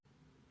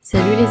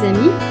Salut les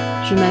amis,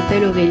 je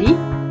m'appelle Aurélie.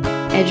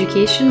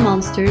 Education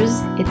Monsters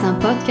est un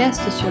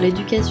podcast sur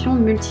l'éducation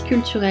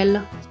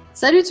multiculturelle.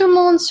 Salut tout le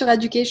monde, sur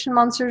Education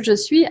Monsters, je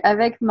suis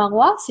avec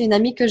Marwa. C'est une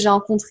amie que j'ai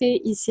rencontrée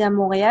ici à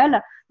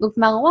Montréal. Donc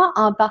Marwa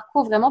a un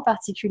parcours vraiment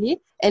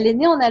particulier. Elle est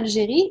née en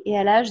Algérie et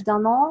à l'âge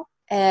d'1 an,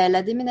 elle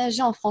a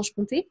déménagé en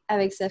Franche-Comté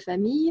avec sa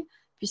famille.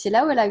 Puis c'est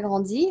là où elle a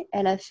grandi.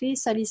 Elle a fait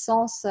sa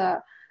licence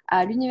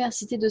à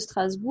l'université de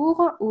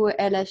Strasbourg où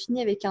elle a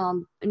fini avec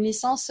une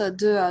licence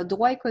de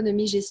droit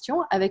économie gestion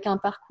avec un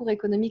parcours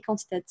économie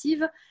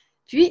quantitative.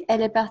 Puis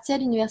elle est partie à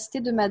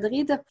l'université de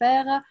Madrid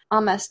faire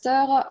un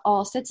master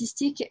en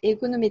statistique et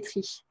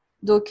économétrie.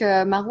 Donc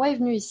Marwa est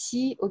venue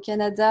ici au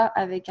Canada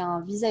avec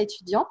un visa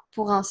étudiant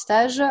pour un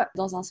stage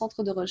dans un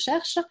centre de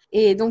recherche.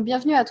 Et donc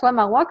bienvenue à toi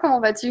Marwa, comment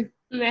vas-tu?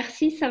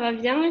 Merci, ça va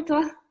bien et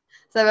toi?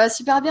 Ça va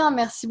super bien.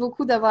 Merci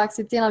beaucoup d'avoir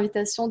accepté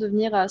l'invitation de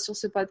venir sur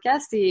ce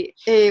podcast. Et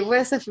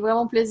ouais, ça fait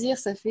vraiment plaisir.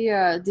 Ça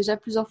fait déjà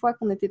plusieurs fois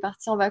qu'on était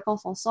partis en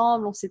vacances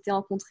ensemble. On s'était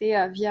rencontrés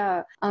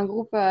via un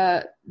groupe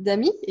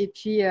d'amis. Et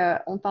puis,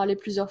 on parlait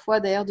plusieurs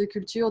fois d'ailleurs de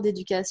culture,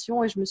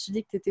 d'éducation. Et je me suis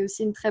dit que tu étais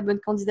aussi une très bonne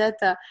candidate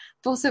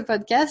pour ce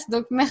podcast.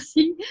 Donc,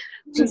 merci.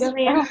 Je De suis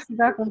rien. vraiment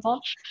super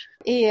contente.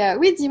 Et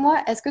oui, dis-moi,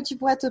 est-ce que tu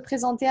pourrais te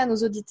présenter à nos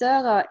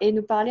auditeurs et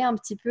nous parler un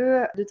petit peu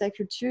de ta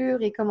culture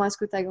et comment est-ce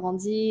que tu as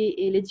grandi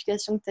et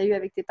l'éducation que tu as eue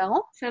avec tes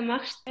parents? Ça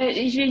marche.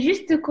 Je vais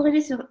juste te corriger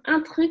sur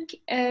un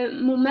truc.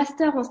 Mon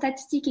master en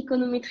statistique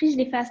économétrie, je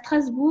l'ai fait à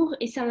Strasbourg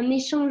et c'est un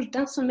échange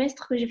d'un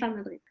semestre que j'ai fait à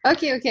Madrid.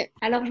 Ok, ok.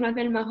 Alors, je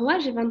m'appelle Maroua,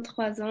 j'ai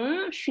 23 ans.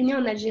 Je suis née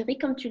en Algérie,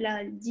 comme tu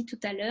l'as dit tout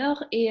à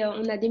l'heure, et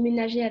on a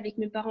déménagé avec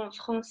mes parents en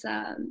France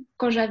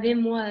quand j'avais,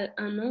 moi,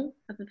 1 an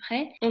à peu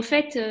près. En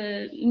fait,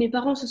 mes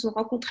parents se sont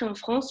rencontrés en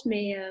France,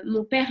 mais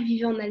mon père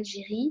vivait en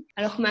Algérie,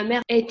 alors que ma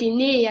mère était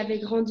née et avait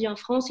grandi en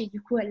France, et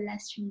du coup, elle l'a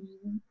suivi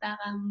par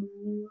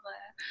amour.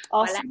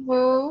 Oh, Voilà. c'est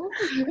beau.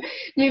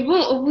 Mais bon,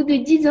 au bout de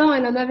 10 ans,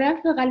 elle en avait un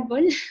peu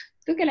ras-le-bol.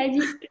 Donc elle a dit,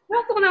 je vais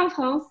retourner en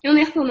France. Et on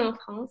est retourné en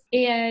France.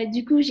 Et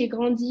du coup, j'ai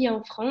grandi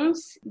en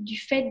France du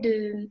fait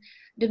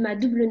de ma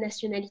double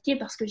nationalité,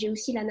 parce que j'ai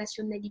aussi la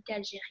nationalité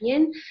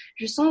algérienne.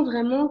 Je sens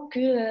vraiment que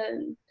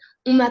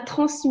on m'a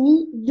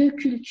transmis deux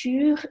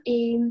cultures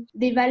et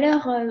des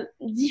valeurs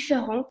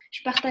différentes.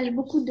 Je partage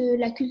beaucoup de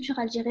la culture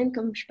algérienne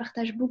comme je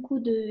partage beaucoup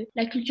de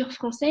la culture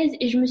française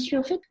et je me suis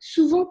en fait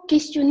souvent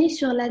questionnée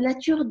sur la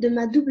nature de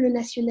ma double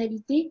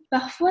nationalité.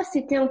 Parfois,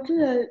 c'était un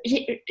peu...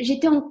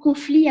 j'étais en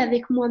conflit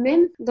avec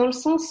moi-même dans le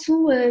sens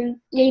où il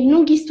y a une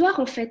longue histoire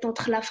en fait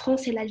entre la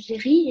France et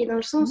l'Algérie et dans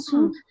le sens où...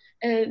 Hmm.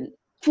 euh,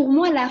 pour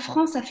moi, la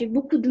France a fait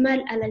beaucoup de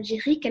mal à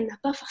l'Algérie qu'elle n'a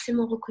pas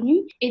forcément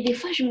reconnue. Et des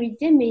fois, je me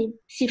disais, mais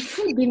c'est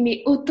fou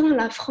d'aimer autant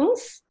la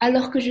France,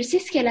 alors que je sais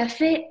ce qu'elle a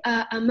fait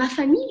à ma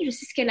famille, je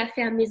sais ce qu'elle a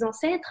fait à mes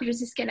ancêtres, je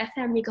sais ce qu'elle a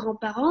fait à mes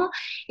grands-parents.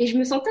 Et je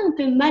me sentais un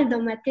peu mal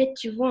dans ma tête,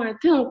 tu vois, un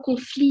peu en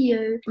conflit.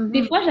 Des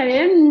Mhm. fois,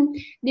 j'avais même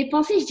des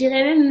pensées, je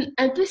dirais même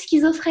un peu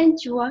schizophrènes,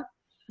 tu vois.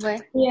 Ouais.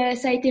 Et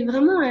ça a été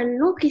vraiment un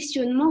long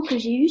questionnement que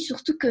j'ai eu,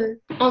 surtout que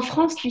en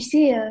France, tu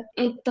sais,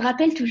 on te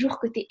rappelle toujours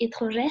que tu es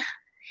étrangère.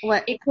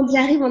 Ouais. Et quand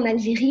j'arrive en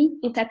Algérie,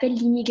 on t'appelle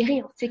l'immigré,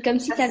 hein. C'est comme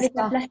si Ah, tu c'est avais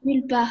ta ça. place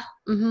nulle part.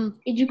 Mhm.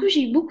 Et du coup,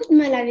 j'ai eu beaucoup de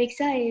mal avec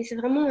ça et c'est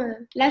vraiment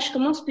là, je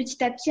commence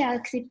petit à petit à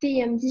accepter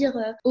et à me dire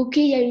OK,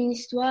 il y a une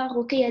histoire,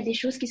 OK, il y a des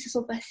choses qui se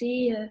sont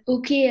passées,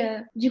 OK,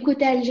 du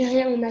côté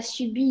algérien, on a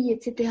subi,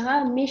 etc.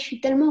 Mais je suis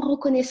tellement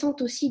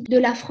reconnaissante aussi de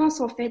la France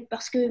en fait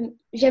parce que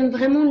j'aime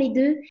vraiment les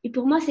deux et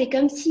pour moi, c'est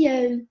comme si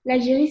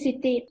l'Algérie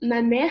c'était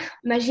ma mère,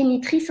 ma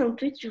génitrice un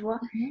peu, tu vois.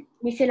 Mhm.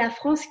 Mais c'est la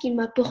France qui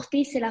m'a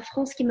portée, c'est la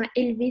France qui m'a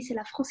élevée, c'est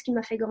la France qui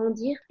m'a fait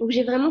grandir. Donc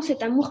j'ai vraiment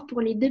cet amour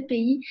pour les deux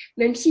pays,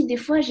 même si des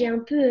fois j'ai un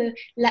peu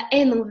la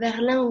haine envers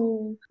l'un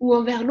ou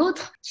envers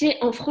l'autre. Tu sais,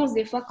 en France,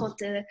 des fois, quand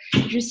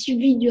je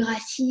subis du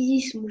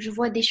racisme ou je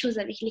vois des choses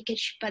avec lesquelles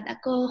je suis pas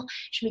d'accord,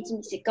 je me dis,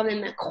 mais c'est quand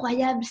même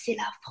incroyable, c'est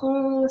la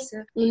France,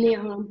 on est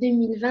en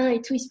 2020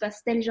 et tout, il se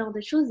passe tel genre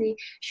de choses et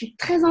je suis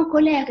très en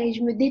colère et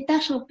je me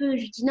détache un peu.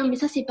 Je dis, non, mais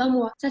ça, c'est pas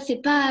moi. Ça,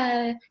 c'est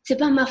pas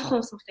ma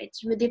France, en fait.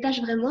 Je me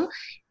détache vraiment.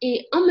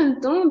 Et en même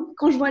temps,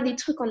 quand je vois des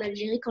trucs en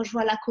Algérie, quand je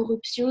vois la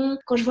corruption,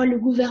 quand je vois le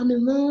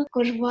gouvernement,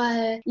 quand je vois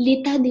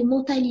l'état des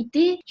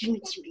mentalités, je me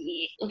dis,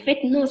 mais en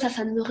fait, non,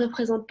 ça ne me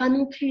représente pas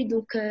non plus.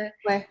 Donc,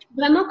 Ouais.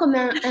 vraiment comme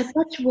un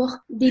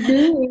patchwork des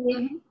deux et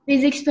Mhm.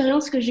 des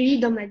expériences que j'ai eues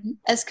dans ma vie.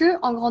 Est-ce que,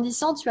 en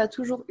grandissant, tu as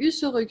toujours eu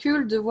ce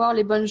recul de voir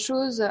les bonnes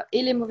choses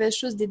et les mauvaises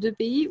choses des deux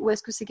pays, ou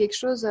est-ce que c'est quelque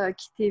chose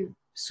qui t'est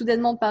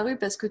soudainement paru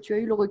parce que tu as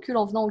eu le recul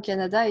en venant au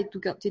Canada et tout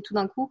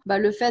d'un coup, bah,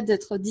 le fait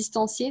d'être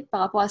distancié par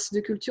rapport à ces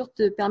deux cultures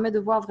te permet de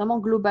voir vraiment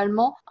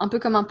globalement, un peu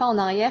comme un pas en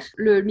arrière,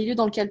 le milieu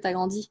dans lequel tu as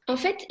grandi? En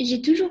fait, j'ai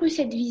toujours eu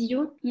cette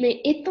vision, mais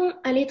étant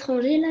à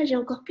l'étranger, là, j'ai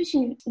encore plus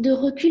de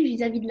recul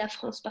vis-à-vis de la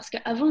France, parce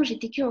qu'avant,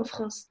 j'étais que en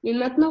France. Mais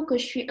maintenant que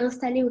je suis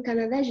installée au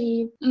Canada,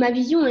 ma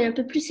vision est un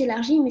peu plus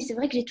élargie, mais c'est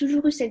vrai que j'ai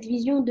toujours eu cette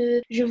vision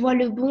de je vois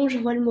le bon, je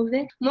vois le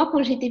mauvais. Moi,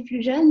 quand j'étais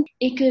plus jeune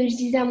et que je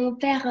disais à mon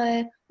père,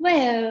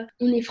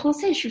 on est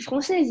français, je suis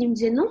française. Il me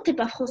disait, non, t'es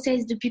pas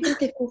française. Depuis quand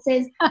t'es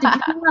française? Depuis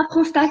quand la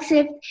France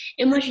t'accepte?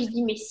 Et moi, je lui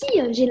dis, mais si,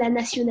 j'ai la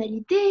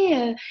nationalité,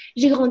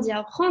 j'ai grandi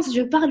en France,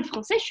 je parle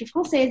français, je suis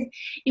française.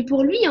 Et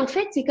pour lui, en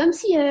fait, c'est comme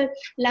si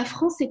la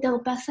France c'était un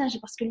passage,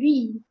 parce que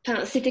lui,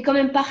 enfin, c'était quand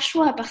même par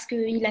choix, parce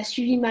qu'il a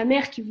suivi ma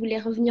mère qui voulait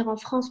revenir en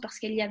France parce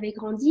qu'elle y avait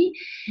grandi.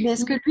 Mais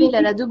est-ce que lui, il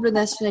a la double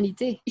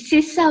nationalité?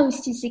 C'est ça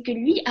aussi, c'est que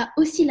lui a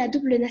aussi la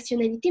double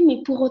nationalité,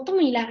 mais pour autant,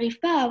 il n'arrive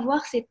pas à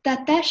avoir cette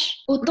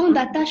attache, autant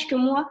d'attache que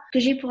moi, que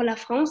j'ai pour la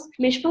France.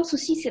 Mais je pense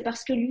aussi c'est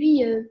parce que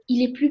lui,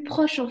 il est plus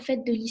proche en fait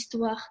de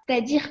l'histoire.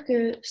 C'est-à-dire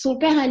que son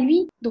père à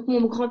lui, donc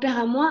mon grand-père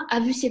à moi, a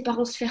vu ses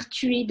parents se faire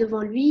tuer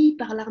devant lui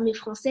par l'armée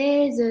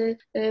française.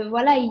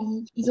 Voilà,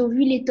 ils ont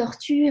vu les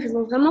tortures, ils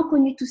ont vraiment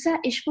connu tout ça.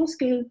 Et je pense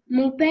que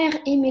mon père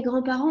et mes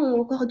grands-parents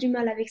ont encore du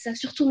mal avec ça,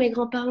 surtout mes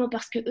grands-parents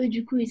parce que eux,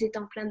 du coup, ils étaient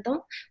en plein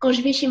dedans. Quand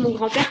je vais chez mon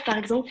grand-père, par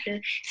exemple,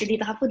 c'est des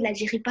drapeaux de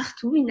l'Algérie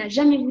partout. Il n'a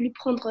jamais voulu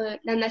prendre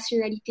la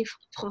nationalité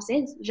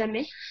française,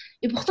 jamais.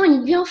 Et pourtant,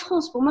 il vit en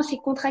France. Pour moi, c'est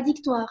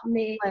contradictoire.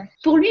 Mais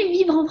pour lui,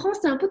 vivre en France,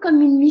 c'est un peu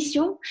comme une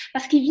mission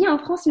parce qu'il vit en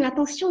France. Mais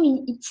attention,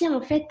 il tient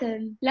en fait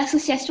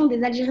l'association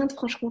des Algériens de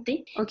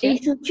Franche-Comté. Ok. Et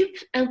il s'occupe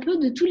un peu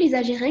de tous les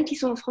Algériens qui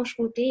sont en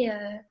Franche-Comté,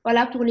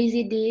 voilà, pour les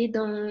aider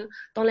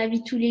dans la vie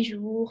de tous les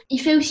jours. Il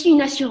fait aussi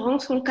une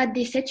assurance en cas de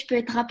décès, tu peux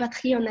être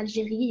rapatrié en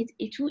Algérie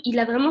et tout. Il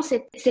a vraiment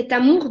cet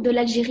amour de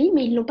l'Algérie,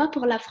 mais ils l'ont pas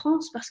pour la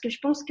France parce que je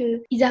pense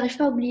qu'ils n'arrivent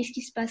pas à oublier ce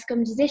qui se passe. Comme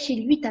je disais, chez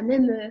lui, t'as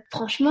même,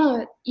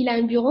 franchement, il a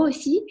un bureau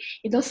aussi.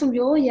 Et dans son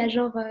bureau, il y a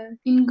genre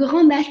une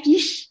grande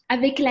affiche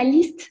avec la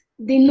liste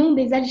des noms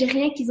des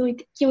Algériens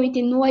qui ont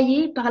été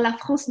noyés par la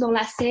France dans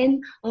la Seine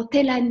en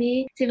telle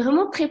année. C'est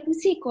vraiment très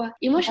poussé, quoi.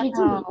 Et moi, je me dis,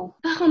 mais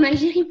pars en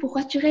Algérie,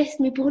 pourquoi tu restes?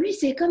 Mais pour lui,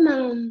 c'est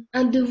comme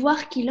un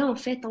devoir qu'il a, en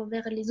fait,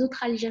 envers les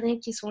autres Algériens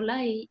qui sont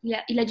là et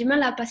il a du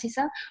mal à passer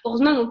ça.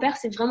 Heureusement, mon père,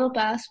 c'est vraiment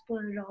pas à ce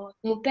point. Genre,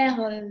 mon père,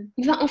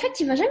 il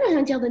va jamais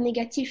rien dire de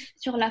négatif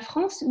sur la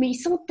France, mais il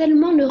sent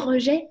tellement le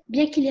rejet,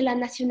 bien qu'il ait la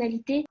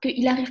nationalité,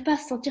 qu'il n'arrive pas à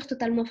se sentir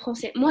totalement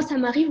français. Moi, ça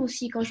m'arrive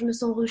aussi quand je me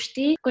sens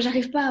rejetée, quand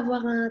j'arrive pas à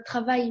avoir un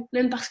travail,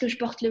 même parce que je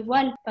porte le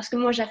voile, parce que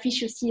moi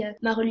j'affiche aussi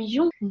ma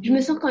religion, je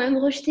me sens quand même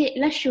rejetée.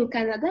 Là, je suis au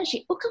Canada,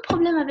 j'ai aucun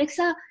problème avec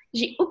ça.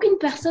 J'ai aucune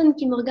personne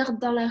qui me regarde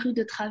dans la rue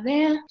de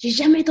travers. J'ai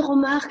jamais de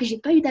remarques, j'ai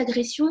pas eu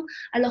d'agression.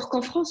 Alors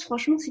qu'en France,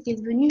 franchement, c'était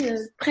devenu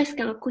presque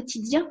un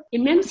quotidien. Et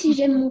même si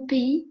j'aime mon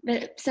pays,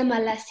 ça m'a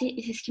lassée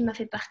et c'est ce qui m'a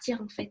fait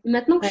partir en fait.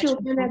 Maintenant que je suis au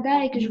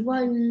Canada et que je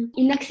vois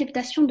une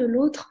acceptation de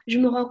l'autre, je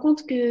me rends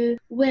compte que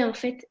ouais, en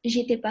fait,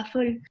 j'étais pas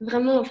folle.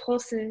 Vraiment, en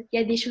France, il y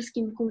a des choses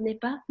qui me convenaient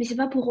pas, mais c'est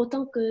pas pour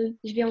autant que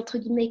je vais entre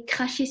guillemets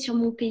cracher sur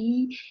mon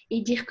pays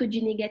et dire que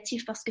du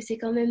négatif parce que c'est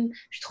quand même,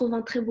 je trouve,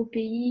 un très beau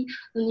pays.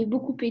 On est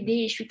beaucoup aidé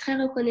et je suis très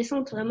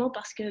reconnaissante vraiment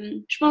parce que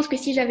je pense que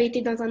si j'avais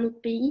été dans un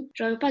autre pays,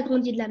 j'aurais pas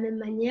grandi de la même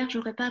manière,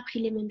 j'aurais pas appris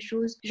les mêmes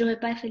choses, j'aurais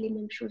pas fait les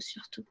mêmes choses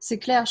surtout. C'est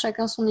clair,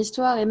 chacun son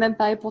histoire et même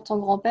pareil pour ton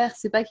grand-père,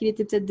 c'est pas qu'il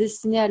était peut-être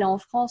destiné à aller en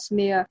France,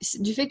 mais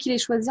du fait qu'il ait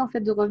choisi en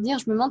fait de revenir,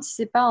 je me demande si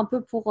c'est pas un peu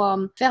pour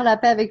faire la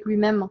paix avec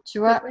lui-même, tu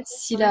vois,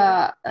 s'il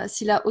a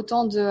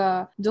autant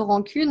de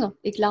rancune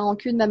et que la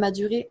rancune même a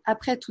duré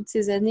après toutes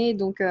ces années,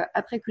 donc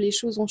après que les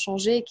choses ont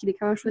changé et qu'il ait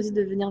quand même choisi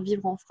de venir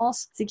vivre en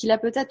France, c'est qu'il a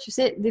peut-être, tu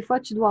sais, des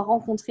fois tu dois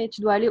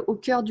aller au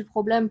cœur du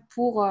problème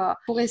pour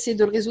essayer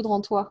de le résoudre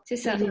en toi. C'est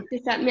ça.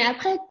 Mais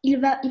après, il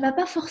va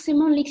pas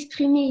forcément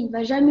l'exprimer. Il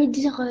va jamais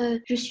dire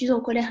je suis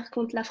en colère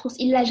contre la France.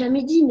 Il l'a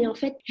jamais dit, mais en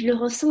fait, je le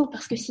ressens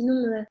parce que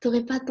sinon,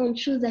 t'aurais pas tant de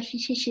choses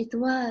affichées chez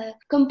toi,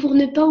 comme pour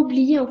ne pas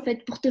oublier en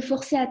fait, pour te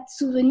forcer à te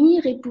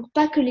souvenir et pour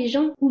pas que les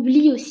gens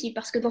oublient aussi,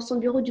 parce que dans son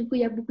bureau, du coup,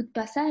 il y a beaucoup de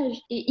passages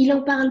et il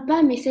en parle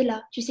pas, mais c'est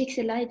là. Tu sais que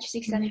c'est là et tu sais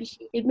que c'est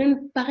affiché. Et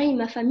même pareil,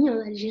 ma famille en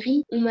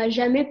Algérie, on m'a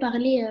jamais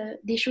parlé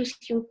des choses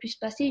qui ont pu se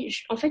passer.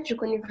 En fait, je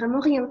connais vraiment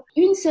rien.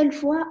 Une seule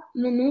fois,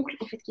 mon oncle,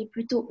 en fait, qui est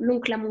plutôt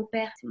l'oncle à mon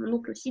père, c'est mon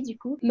oncle aussi du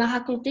coup, m'a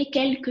raconté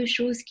quelque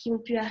chose qui ont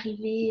pu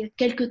arriver,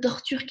 quelques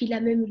tortures qu'il a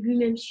même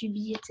lui-même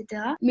subies,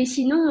 etc. Mais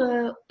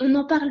sinon, on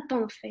n'en parle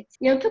pas en fait.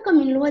 Il y a un peu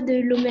comme une loi de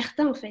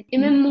l'omerta en fait. Et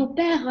même mon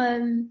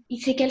père,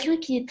 c'est quelqu'un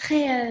qui est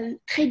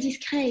très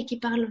discret et qui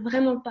parle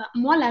vraiment pas.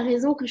 Moi, la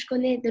raison que je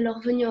connais de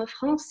leur venue en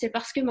France, c'est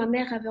parce que ma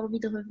mère avait envie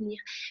de revenir.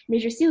 Mais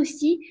je sais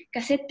aussi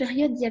qu'à cette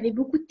période, il y avait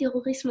beaucoup de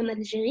terrorisme en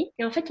Algérie.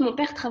 Et en fait, mon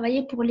père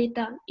travaillait pour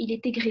l'État. Il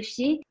était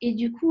greffier et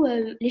du coup,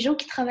 les gens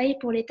qui travaillaient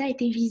pour l'État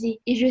étaient visés.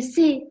 Et je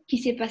sais qu'il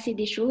s'est passé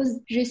des choses.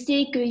 Je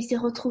sais qu'il s'est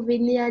retrouvé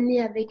nez à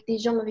nez avec des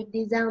gens avec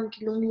des armes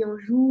qui l'ont mis en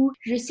joue.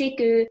 Je sais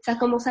que ça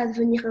commençait à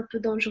devenir un peu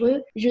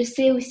dangereux. Je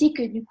sais aussi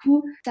que du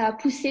coup, ça a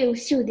poussé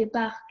aussi au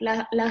départ.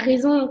 La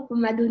raison qu'on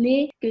m'a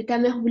donnée, que ta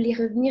mère voulait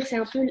revenir, c'est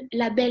un peu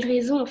la belle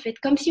raison en fait.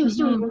 Comme si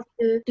aussi on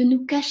demandait de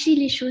nous cacher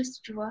les choses,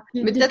 tu vois.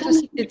 Mais peut-être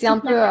aussi que tu étais un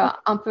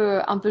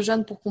peu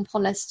jeune pour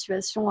comprendre la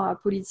situation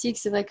politique.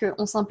 C'est vrai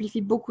qu'on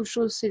simplifie beaucoup de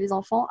choses chez les les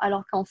enfants,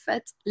 alors qu'en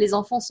fait, les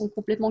enfants sont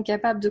complètement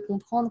capables de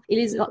comprendre. Et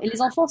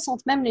les enfants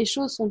sentent même les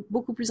choses, sont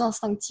beaucoup plus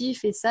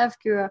instinctifs et savent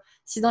que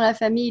si dans la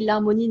famille,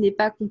 l'harmonie n'est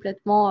pas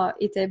complètement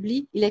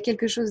établie, il y a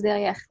quelque chose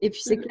derrière. Et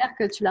puis, c'est clair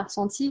que tu l'as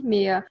ressenti,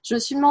 mais je me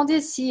suis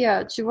demandé si,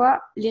 tu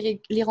vois,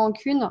 les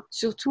rancunes,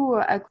 surtout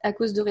à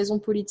cause de raisons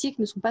politiques,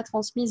 ne sont pas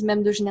transmises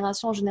même de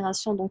génération en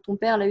génération. Donc, ton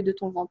père l'a eu de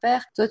ton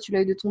grand-père, toi, tu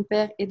l'as eu de ton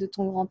père et de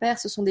ton grand-père.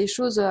 Ce sont des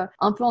choses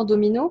un peu en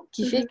domino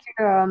qui fait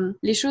que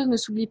les choses ne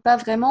s'oublient pas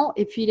vraiment.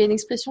 Et puis, il y a une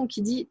expression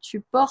qui dit «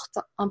 tu portes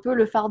un peu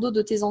le fardeau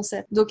de tes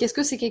ancêtres ». Donc, est-ce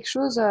que c'est quelque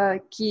chose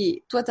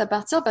qui, toi,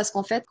 t'appartient? Parce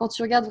qu'en fait, quand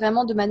tu regardes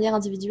vraiment de manière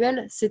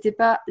individuelle, c'était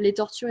pas les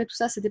tortures et tout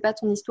ça, c'était pas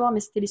ton histoire, mais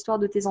c'était l'histoire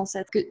de tes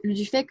ancêtres.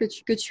 Du fait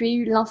que tu aies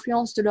eu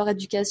l'influence de leur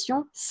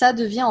éducation, ça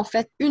devient en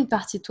fait une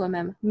partie de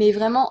toi-même, mais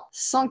vraiment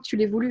sans que tu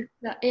l'aies voulu.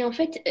 Et en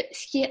fait,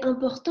 ce qui est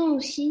important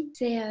aussi,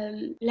 c'est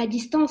la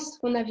distance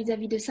qu'on a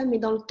vis-à-vis de ça, mais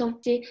dans le temps.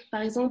 C'est,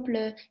 par exemple,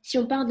 si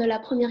on parle de la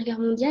Première Guerre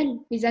mondiale,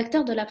 les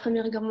acteurs de la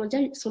Première Guerre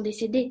mondiale sont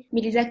décédés,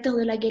 mais les acteurs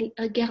de la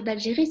guerre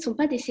d'Algérie ne sont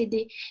pas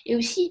décédés. Et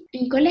aussi,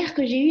 une colère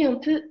que j'ai eue un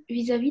peu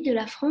vis-à-vis de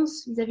la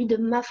France, vis-à-vis de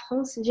ma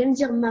France, j'aime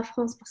dire ma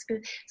France parce que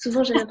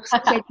souvent j'ai l'impression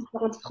qu'il y a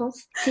différentes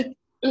France, c'est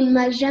on ne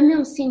m'a jamais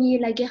enseigné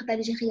la guerre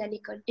d'Algérie à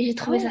l'école. Et j'ai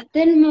trouvé ça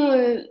tellement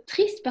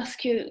triste parce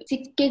que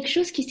c'est quelque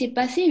chose qui s'est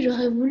passé et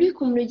j'aurais voulu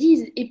qu'on me le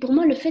dise. Et pour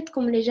moi, le fait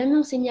qu'on me l'ait jamais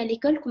enseigné à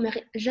l'école, qu'on m'ait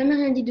jamais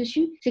rien dit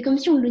dessus, c'est comme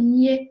si on le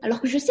niait.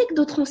 Alors que je sais que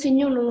d'autres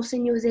enseignants l'ont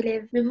enseigné aux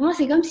élèves. Mais pour moi,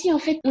 c'est comme si en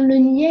fait on le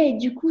niait et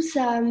du coup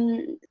ça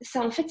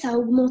a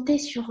augmenté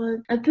sur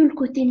un peu le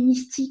côté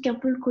mystique, un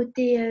peu le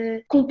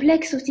côté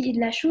complexe aussi de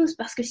la chose.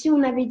 Parce que si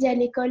on avait dit à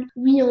l'école,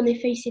 oui, en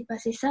effet, il s'est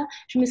passé ça,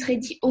 je me serais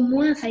dit au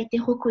moins ça a été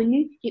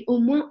reconnu et au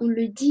moins on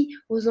le dit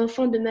aux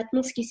enfants de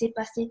maintenant ce qui s'est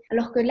passé.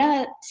 Alors que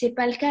là, c'est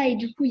pas le cas et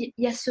du coup, il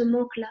y a ce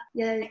manque-là.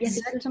 Il y a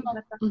Exactement.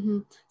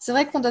 C'est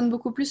vrai qu'on donne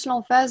beaucoup plus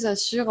l'emphase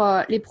sur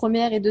les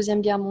premières et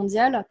deuxième guerres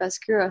mondiales parce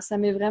que ça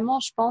met vraiment,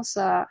 je pense,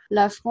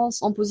 la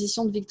France en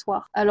position de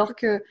victoire. Alors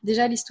que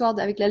déjà l'histoire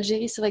avec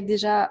l'Algérie, c'est vrai que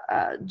déjà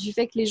du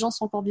fait que les gens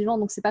sont encore vivants,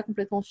 donc c'est pas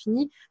complètement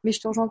fini. Mais je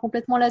te rejoins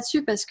complètement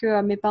là-dessus parce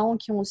que mes parents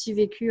qui ont aussi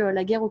vécu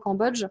la guerre au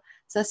Cambodge,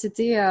 ça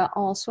c'était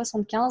en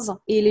 75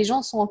 et les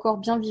gens sont encore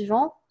bien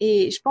vivants.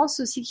 Et je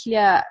pense aussi qu'il y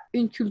a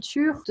une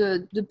culture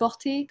de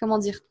porter, comment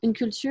dire, une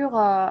culture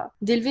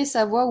d'élever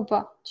sa voix ou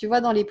pas. Tu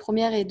vois, dans les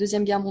premières et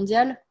deuxième guerres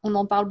mondiales, on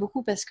en parle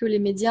beaucoup parce que les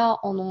médias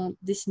en ont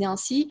décidé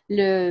ainsi.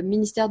 Le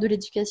ministère de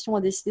l'Éducation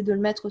a décidé de le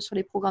mettre sur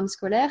les programmes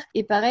scolaires.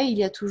 Et pareil, il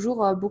y a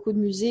toujours beaucoup de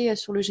musées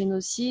sur le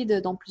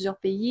génocide dans plusieurs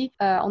pays.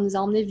 On nous a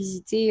emmenés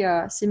visiter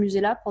ces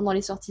musées-là pendant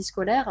les sorties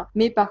scolaires.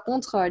 Mais par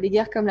contre, les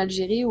guerres comme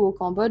l'Algérie ou au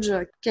Cambodge,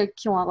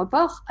 qui ont un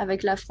report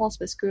avec la France,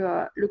 parce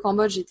que le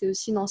Cambodge était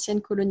aussi une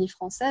ancienne colonie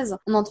française,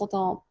 on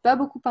n'entend pas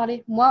beaucoup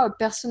parler. Moi,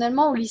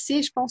 personnellement, au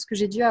lycée, je pense que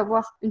j'ai dû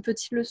avoir une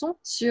petite leçon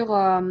sur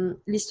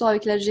l'histoire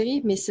avec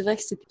l'Algérie, mais c'est vrai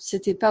que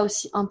c'était pas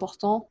aussi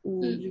important,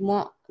 ou du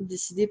moins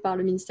décidé par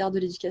le ministère de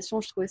l'Éducation.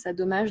 Je trouvais ça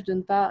dommage de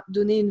ne pas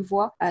donner une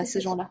voix à ces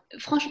gens-là.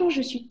 Franchement,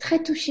 je suis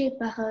très touchée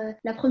par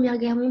la Première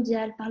Guerre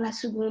mondiale, par la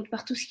Seconde,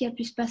 par tout ce qui a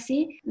pu se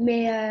passer,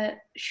 mais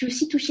je suis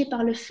aussi touchée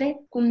par le fait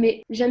qu'on ne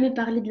m'ait jamais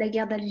parlé de la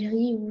guerre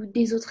d'Algérie ou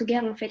des autres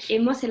guerres en fait. Et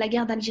moi, c'est la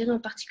guerre d'Algérie en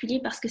particulier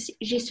parce que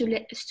j'ai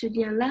ce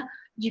lien-là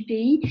du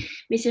pays.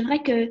 Mais c'est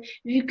vrai que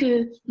vu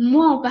que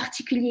moi en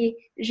particulier,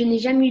 je n'ai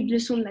jamais eu de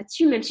leçon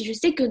là-dessus, même si je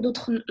sais que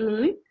d'autres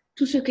l'ont eu,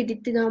 tous ceux qui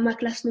étaient dans ma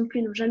classe non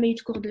plus n'ont jamais eu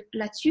de cours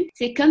là-dessus.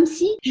 C'est comme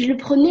si je le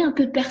prenais un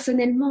peu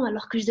personnellement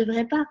alors que je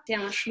devrais pas. C'est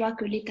un choix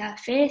que l'État a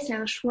fait, c'est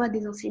un choix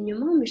des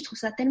enseignements, mais je trouve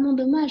ça tellement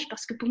dommage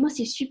parce que pour moi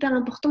c'est super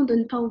important de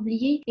ne pas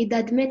oublier et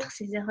d'admettre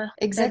ses erreurs.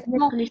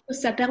 Exactement. D'admettre les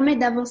choses, ça permet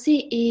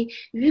d'avancer et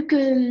vu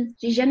que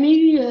j'ai jamais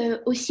eu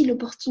aussi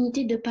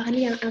l'opportunité de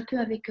parler un peu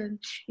avec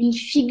une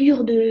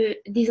figure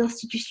des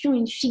institutions,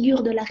 une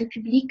figure de la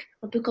République,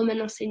 un peu comme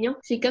un enseignant,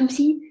 c'est comme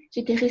si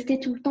j'étais restée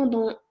tout le temps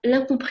dans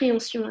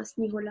l'incompréhension à ce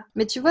niveau-là.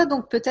 Mais tu vois,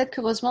 donc peut-être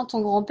qu'heureusement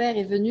ton grand-père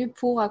est venu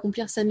pour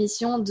accomplir sa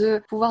mission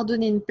de pouvoir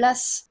donner une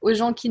place aux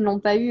gens qui ne l'ont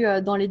pas eu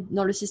dans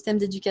le système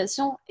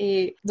d'éducation.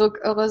 Et donc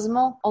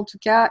heureusement, en tout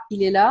cas,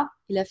 il est là.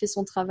 Il a fait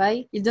son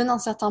travail, il donne un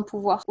certain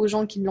pouvoir aux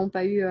gens qui ne l'ont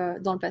pas eu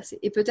dans le passé.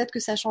 Et peut-être que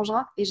ça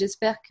changera, et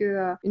j'espère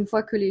que une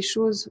fois que les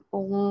choses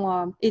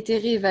auront été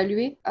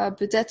réévaluées,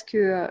 peut-être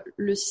que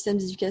le système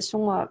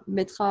d'éducation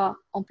mettra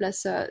en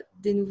place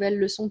des nouvelles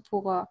leçons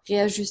pour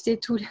réajuster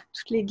toutes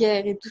les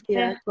guerres et toutes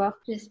les histoires.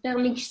 J'espère,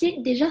 mais tu sais,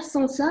 déjà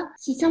sans ça,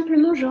 si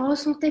simplement je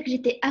ressentais que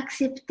j'étais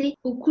acceptée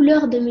aux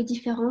couleurs de mes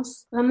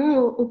différences, vraiment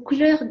aux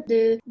couleurs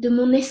de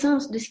mon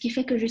essence, de ce qui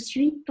fait que je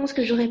suis, je pense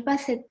que j'aurais pas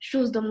cette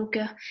chose dans mon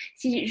cœur.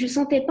 Si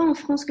je sentais pas en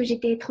France que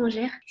j'étais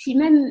étrangère, si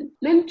même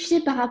tu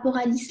sais par rapport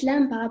à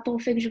l'islam, par rapport au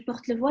fait que je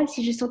porte le voile,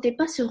 si je sentais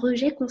pas ce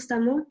rejet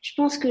constamment, je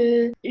pense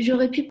que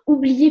j'aurais pu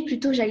oublier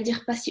plutôt, j'allais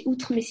dire passer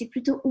outre, mais c'est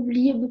plutôt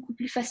oublier beaucoup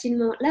plus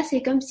facilement. Là,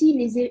 c'est comme si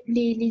aussi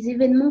les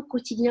événements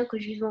quotidiens que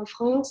je vivais en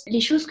France,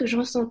 les choses que je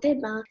ressentais,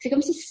 c'est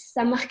comme si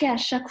ça marquait à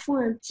chaque fois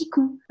un petit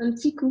coup,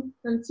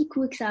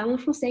 et que ça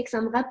enfonçait, que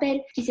ça me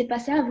rappelle ce qui s'est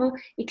passé avant,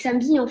 et que ça me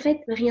dit, en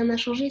fait, rien n'a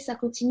changé, ça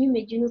continue,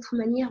 mais d'une autre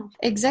manière. En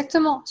fait.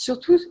 Exactement.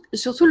 Surtout,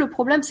 le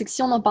problème, c'est que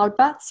si on n'en parle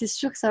pas, c'est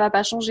sûr que ça va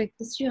pas changer.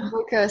 C'est sûr.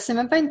 Donc, c'est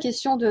même pas une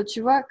question de,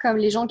 tu vois, comme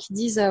les gens qui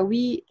disent,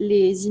 oui,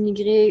 les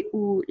immigrés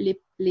ou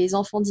les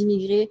enfants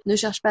d'immigrés ne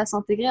cherchent pas à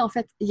s'intégrer. En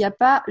fait, il n'y a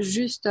pas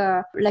juste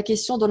la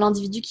question de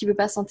l'individu qui veut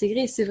pas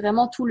s'intégrer, c'est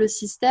vraiment tout le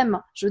système.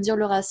 Je veux dire,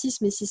 le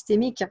racisme est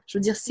systémique. Je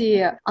veux dire,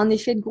 c'est un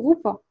effet de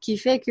groupe qui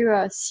fait que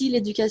si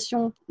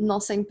l'éducation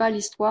n'enseigne pas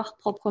l'histoire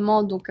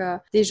proprement, donc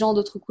des gens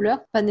d'autres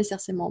couleurs, pas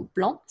nécessairement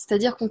blancs,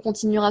 c'est-à-dire qu'on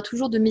continuera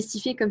toujours de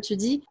mystifier, comme tu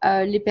dis,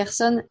 les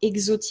personnes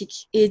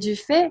exotiques. Et du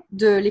fait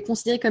de les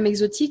considérer comme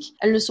exotiques,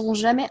 elles ne seront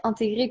jamais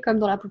intégrées comme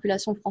dans la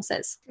population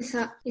française. C'est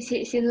ça. Et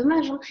c'est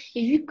dommage. Hein.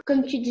 Et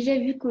comme tu disais,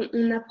 vu qu'on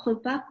n'apprend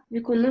pas,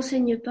 vu qu'on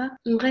n'enseigne pas,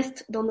 on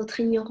reste dans notre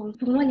ignorance.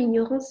 Pour moi,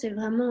 l'ignorance, c'est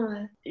vraiment...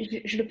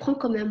 je le prends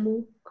comme un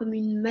mot, comme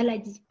une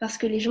maladie. Parce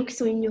que les gens qui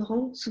sont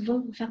ignorants, souvent,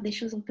 vont faire des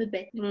choses un peu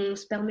bêtes. Ils vont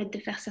se permettre de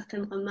faire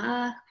certaines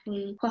remarques,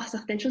 vont croire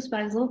certaines choses. Par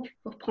exemple,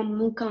 pour prendre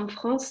mon cas en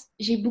France,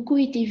 j'ai beaucoup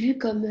été vue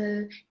comme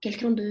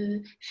quelqu'un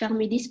de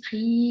fermé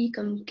d'esprit,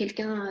 comme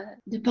quelqu'un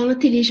de pas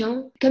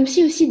intelligent. Comme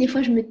si aussi, des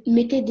fois, je me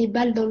mettais des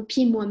balles dans le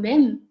pied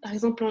moi-même. Par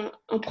exemple,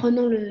 en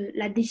prenant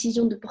la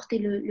décision de porter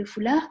le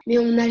foulard. Mais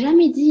on n'a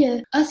jamais dit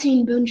 « Ah, c'est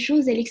une bonne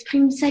chose, elle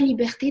exprime sa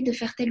liberté de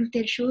faire telle ou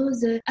telle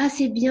chose. Ah,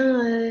 c'est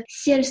bien,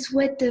 si elle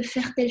souhaite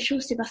faire telle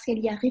chose, c'est parce qu'elle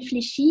y a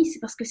réfléchi, c'est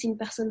parce que c'est une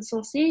personne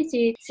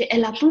sensée,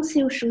 elle a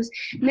pensé aux choses. »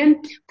 Même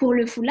pour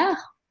le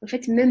foulard, en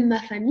fait, même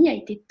ma famille a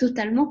été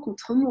totalement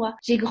contre moi.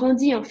 J'ai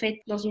grandi, en fait,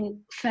 dans une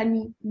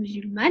famille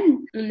musulmane.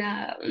 On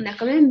a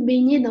quand même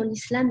baigné dans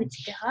l'islam,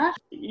 etc.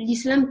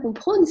 L'islam qu'on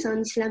prône, c'est un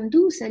islam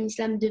doux, c'est un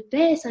islam de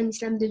paix, c'est un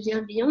islam de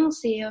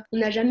bienveillance. Et on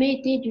n'a jamais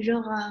été du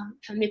genre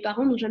Enfin, mes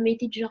parents n'ont jamais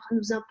été du genre à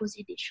nous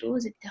imposer des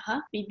choses, etc.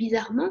 Mais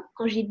bizarrement,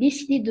 quand j'ai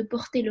décidé de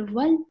porter le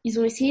voile, ils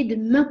ont essayé de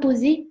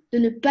m'imposer de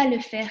ne pas le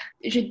faire.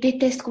 Je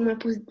déteste qu'on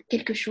m'impose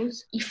quelque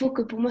chose. Il faut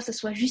que pour moi, ça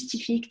soit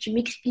justifié, que tu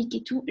m'expliques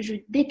et tout. Je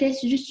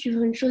déteste juste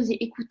suivre une chose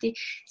et écouter.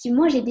 Si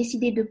moi, j'ai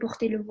décidé de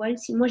porter le voile,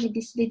 si moi, j'ai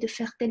décidé de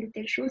faire telle ou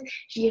telle chose,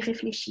 j'y ai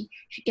réfléchi.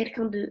 Je suis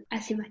quelqu'un de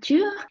assez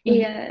mature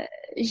et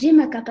j'ai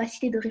ma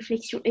capacité de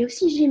réflexion et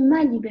aussi j'ai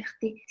ma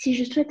liberté. Si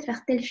je souhaite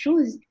faire telle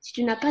chose, si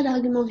tu n'as pas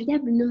d'argument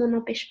viable, ne m'en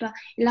empêche pas.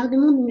 Et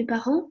l'argument de mes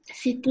parents,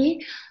 c'était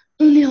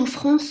on est en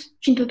France,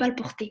 tu ne peux pas le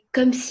porter.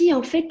 Comme si,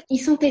 en fait, ils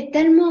sentaient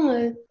tellement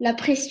la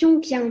pression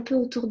qu'il y a un peu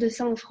autour de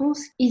ça en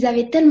France. Ils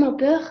avaient tellement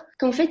peur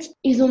qu'en fait,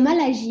 ils ont mal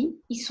agi.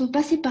 Ils sont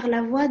passés par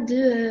la voie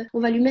de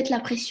on va lui mettre la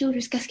pression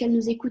jusqu'à ce qu'elle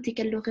nous écoute et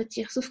qu'elle le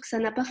retire. Sauf que ça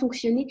n'a pas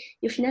fonctionné.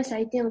 Et au final, ça a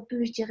été un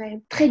peu, je dirais,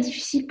 très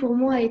difficile pour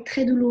moi et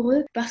très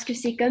douloureux parce que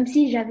c'est comme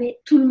si j'avais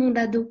tout le monde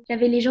à dos.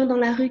 J'avais les gens dans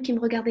la rue qui me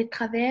regardaient de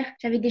travers.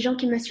 J'avais des gens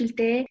qui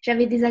m'insultaient.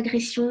 J'avais des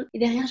agressions. Et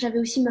derrière, j'avais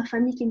aussi ma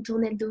famille qui me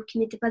tournait le dos, qui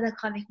n'était pas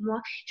d'accord avec moi.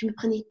 Je me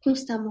prenais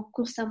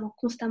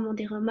constamment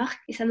des remarques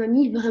et ça m'a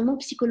mis vraiment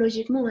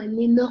psychologiquement un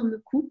énorme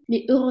coup.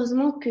 Mais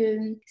heureusement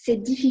que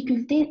cette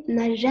difficulté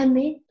n'a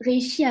jamais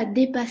réussi à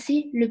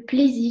dépasser le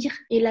plaisir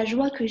et la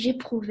joie que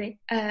j'éprouvais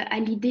à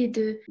l'idée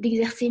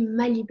d'exercer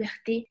ma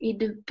liberté et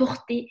de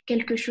porter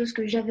quelque chose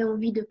que j'avais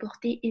envie de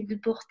porter et de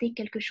porter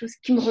quelque chose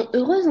qui me rend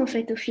heureuse en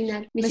fait au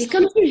final. Mais c'est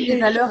comme si des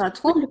valeurs à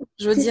toi.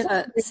 Je veux dire,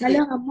 des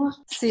valeurs à moi.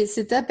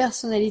 C'est ta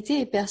personnalité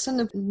et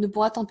personne ne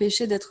pourra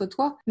t'empêcher d'être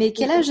toi. Mais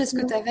quel âge est-ce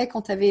que tu avais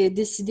quand tu avais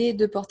décidé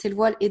de porter le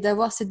voile et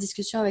d'avoir cette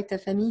discussion avec ta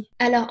famille?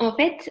 Alors en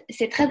fait,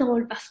 c'est très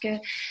drôle parce que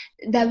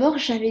d'abord,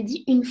 j'avais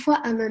dit une fois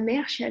à ma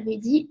mère, j'avais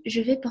dit je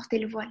vais porter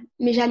le voile.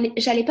 Mais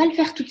j'allais pas le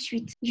faire tout de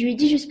suite. Je lui ai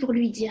dit juste pour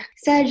lui dire.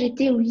 Ça,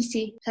 j'étais au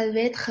lycée. Ça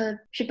devait être,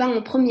 je sais pas,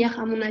 en première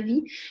à mon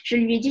avis. Je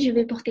lui ai dit je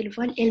vais porter le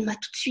voile et elle m'a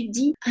tout de suite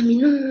dit ah mais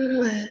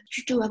non,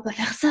 tu te vas pas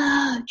faire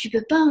ça, tu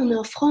peux pas, on est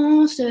en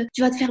France,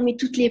 tu vas te fermer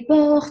toutes les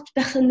portes,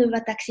 personne ne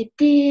va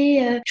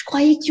t'accepter. Je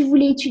croyais que tu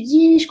voulais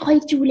étudier, je croyais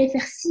que tu voulais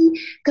faire ci,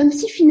 comme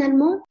si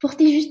finalement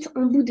porter juste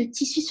un bout de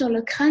tissu sur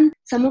le crâne,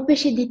 ça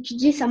m'empêchait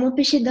d'étudier, ça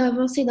m'empêchait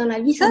d'avancer dans la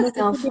vie. Ça, c'est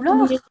un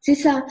foulard. C'est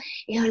ça.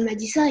 Et elle m'a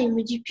dit ça, et elle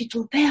me dit, puis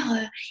ton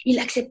père, il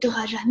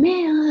acceptera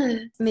jamais. Hein.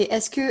 Mais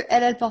est-ce que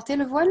elle portait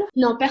le voile?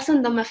 Non,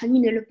 personne dans ma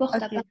famille ne le porte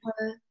à part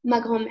ma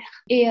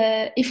grand-mère. Et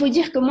il faut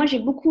dire que moi, j'ai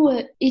beaucoup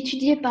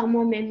étudié par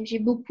moi-même, j'ai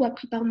beaucoup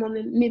appris par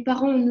moi-même. Mes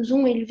parents nous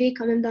ont élevés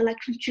quand même dans la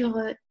culture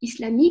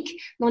islamique,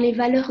 dans les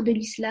valeurs de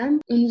l'islam.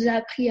 On nous a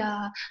appris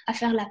à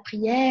faire la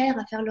prière,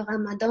 à faire le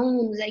ramadan,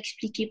 on nous a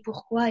expliqué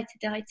pourquoi,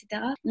 etc.,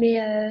 etc. Mais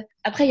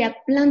après, il y a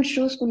plein de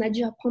choses qu'on a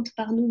dû apprendre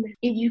par nous-mêmes.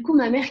 Et du coup,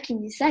 ma mère qui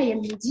me dit ça, et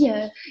elle me dit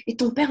et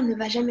ton père ne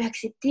va jamais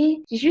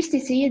accepter. J'ai juste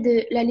essayé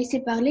de la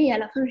laisser parler et à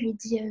la fin, je lui ai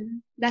dit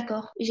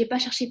d'accord. J'ai pas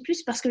cherché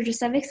plus parce que je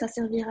savais que ça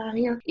servirait à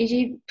rien. Et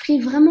j'ai pris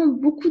vraiment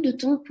beaucoup de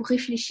temps pour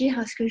réfléchir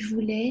à ce que je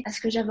voulais, à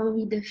ce que j'avais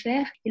envie de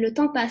faire. Et le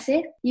temps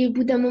passait. Et au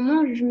bout d'un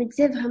moment, je me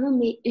disais vraiment,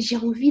 mais j'ai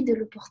envie de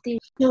le porter.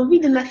 J'ai envie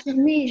de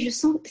m'affirmer. Je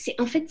sens,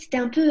 en fait, c'était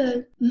un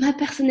peu ma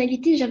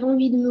personnalité. J'avais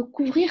envie de me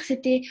couvrir.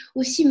 C'était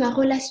aussi ma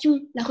relation,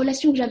 la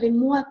relation que j'avais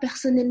moi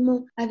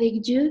personnellement avec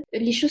Dieu,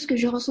 les choses que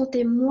je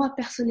ressentais moi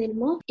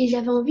personnellement. Et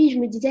j'avais envie, je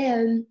me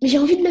disais, j'ai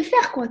envie de le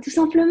faire, quoi, tout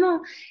simplement.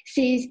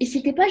 Et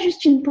c'était pas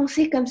juste une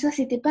pensée comme ça,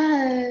 c'était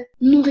pas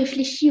non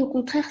réfléchi. Au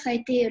contraire, ça a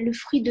été le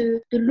fruit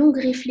de longues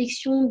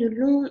réflexions,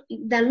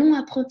 d'un long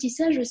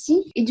apprentissage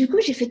aussi. Et du coup,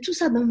 j'ai fait tout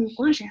ça dans mon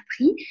coin, j'ai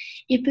appris.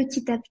 Et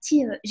petit à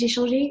petit, j'ai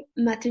changé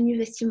ma tenue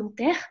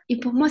vestimentaire. Et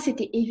pour moi,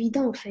 c'était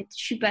évident, en fait.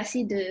 Je suis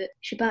passée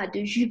je sais pas,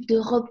 de jupes, de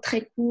robes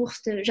très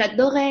courtes.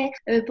 J'adorais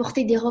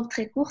porter des robes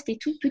très courtes et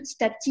tout.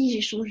 Petit à petit,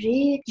 j'ai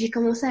changé. J'ai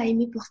commencé à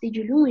aimer porter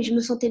du long et je me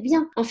sentais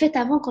bien. En fait,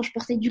 avant, quand je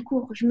portais du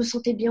court, je me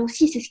sentais bien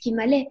aussi. C'est ce qui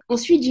m'allait.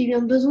 Ensuite, j'ai eu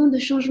un besoin de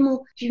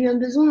changement. J'ai eu un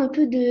besoin un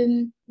peu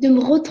de me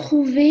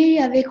retrouver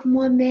avec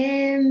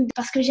moi-même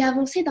parce que j'ai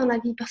avancé dans la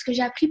vie, parce que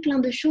j'ai appris plein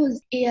de choses.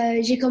 Et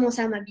j'ai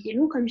commencé à m'habiller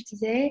long, comme je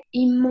disais.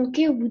 Il me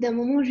manquait au bout d'un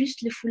moment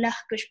juste le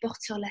foulard que je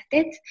porte sur la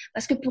tête.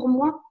 Parce que pour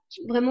moi,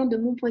 vraiment de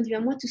mon point de vue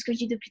à moi, tout ce que je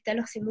dis depuis tout à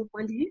l'heure, c'est mon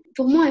point de vue.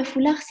 Pour moi, un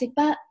foulard, c'est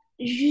pas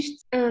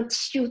juste un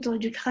tissu autour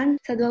du crâne.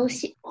 Ça doit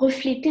aussi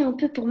refléter un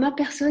peu pour ma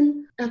personne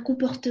un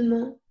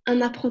comportement,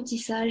 un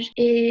apprentissage.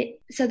 Et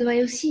ça doit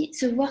aussi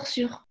se voir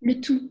sur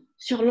le tout,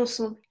 sur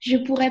l'ensemble. Je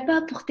pourrais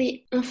pas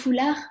porter un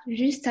foulard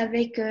juste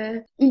avec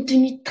une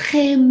tenue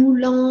très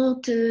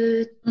moulante.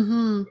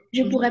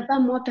 Je pourrais pas,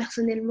 moi,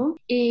 personnellement.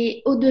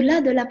 Et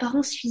au-delà de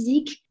l'apparence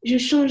physique, je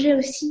changeais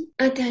aussi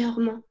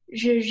intérieurement.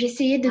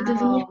 J'essayais de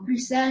devenir plus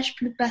sage,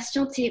 plus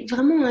patiente. C'est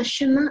vraiment un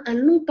chemin, un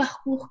long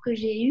parcours que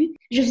j'ai eu.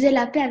 Je faisais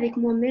la paix avec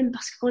moi-même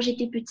parce que quand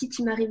j'étais petite,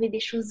 il m'arrivait des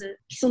choses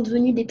qui sont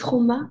devenues des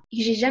traumas et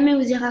que j'ai jamais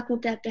osé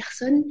raconter à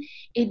personne.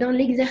 Et dans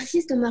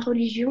l'exercice de ma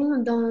religion,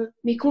 dans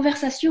mes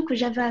conversations que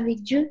j'avais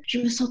avec Dieu, je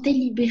me sentais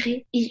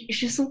libérée et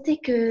je sentais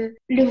que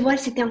le voile,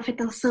 c'était en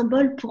fait un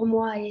symbole pour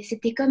moi et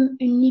c'était comme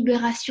une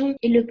libération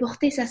et le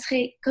porter, ça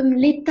serait comme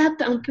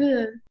l'étape un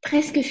peu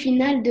presque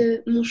finale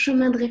de mon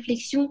chemin de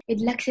réflexion et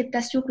de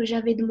l'acceptation que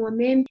j'avais de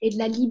moi-même et de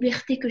la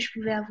liberté que je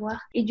pouvais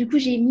avoir. Et du coup,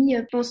 j'ai mis,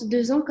 je pense,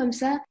 2 ans comme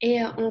ça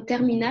et en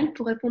terminale,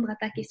 pour répondre à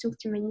ta question que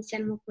tu m'as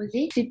initialement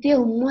posée, c'était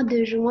au mois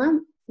de juin.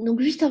 Donc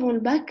juste avant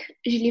le bac,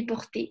 je l'ai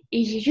porté.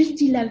 Et j'ai juste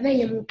dit la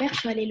veille à mon père, je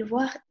suis allée le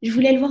voir. Je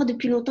voulais le voir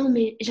depuis longtemps,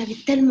 mais j'avais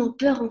tellement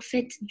peur en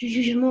fait du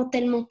jugement,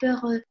 tellement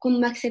peur qu'on ne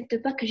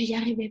m'accepte pas que j'y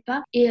arrivais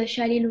pas. Et je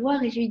suis allée le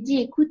voir et je lui ai dit,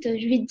 écoute,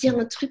 je vais te dire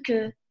un truc,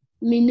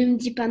 mais ne me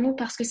dis pas non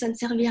parce que ça ne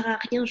servira à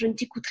rien, je ne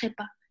t'écouterai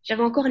pas.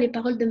 J'avais encore les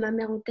paroles de ma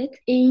mère en tête.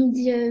 Et il me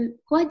dit,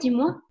 quoi,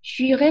 dis-moi?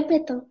 Je lui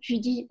répète, hein. Je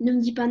lui dis, ne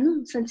me dis pas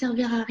non, ça ne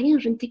servira à rien,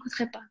 je ne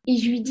t'écouterai pas. Et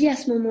je lui dis à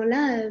ce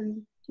moment-là,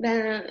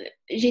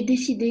 j'ai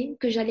décidé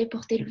que j'allais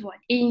porter le voile.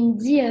 Et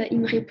il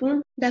me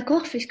répond,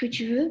 d'accord, fais ce que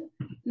tu veux,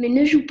 mais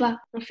ne joue pas,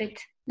 en fait.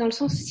 Dans le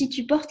sens, si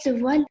tu portes le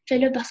voile,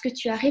 fais-le parce que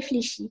tu as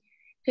réfléchi.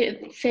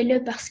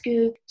 Fais-le parce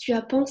que tu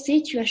as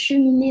pensé, tu as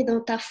cheminé dans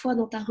ta foi,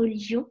 dans ta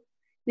religion.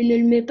 Mais ne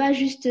le mets pas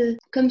juste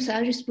comme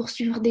ça, juste pour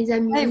suivre des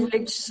amis. Ouais, il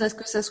voulait que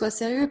ça soit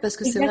sérieux parce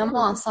que c'est vraiment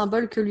Exactement. un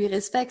symbole que lui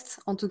respecte,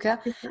 en tout cas.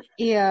 C'est ça.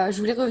 Et je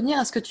voulais revenir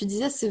à ce que tu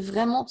disais, c'est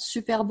vraiment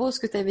super beau ce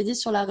que tu avais dit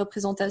sur la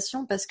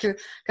représentation parce que,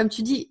 comme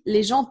tu dis,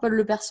 les gens peuvent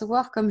le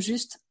percevoir comme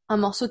juste un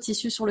morceau de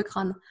tissu sur le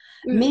crâne.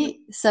 Mais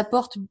ça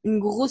porte une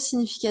grosse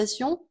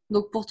signification.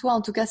 Donc pour toi,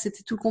 en tout cas,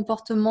 c'était tout le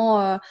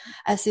comportement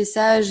assez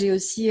sage et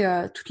aussi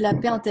toute la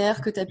paix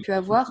intérieure que tu as pu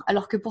avoir.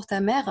 Alors que pour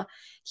ta mère,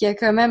 qui a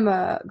quand même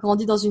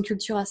grandi dans une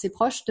culture assez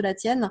proche de la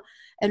tienne,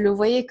 elle le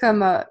voyait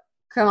comme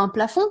un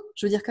plafond,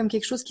 je veux dire comme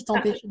quelque chose qui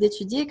t'empêchait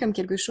d'étudier, comme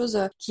quelque chose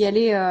qui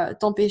allait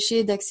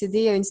t'empêcher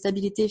d'accéder à une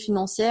stabilité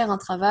financière, un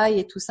travail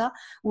et tout ça,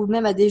 ou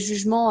même à des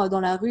jugements dans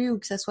la rue, ou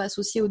que ça soit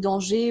associé au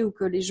danger, ou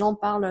que les gens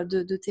parlent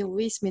de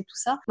terrorisme et tout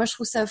ça. Moi, je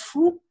trouve ça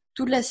fou,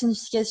 toute la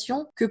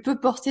signification que peut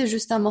porter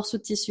juste un morceau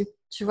de tissu.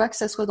 Tu vois, que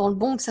ça soit dans le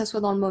bon, que ça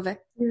soit dans le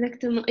mauvais.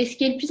 Exactement. Et ce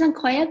qui est le plus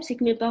incroyable, c'est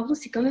que mes parents,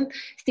 c'était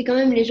quand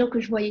même les gens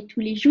que je voyais tous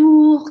les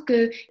jours,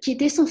 qui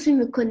étaient censés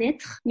me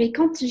connaître. Mais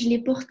quand je l'ai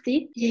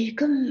porté, il y a eu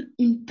comme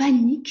une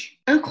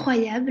panique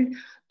incroyable.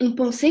 On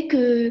pensait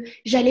que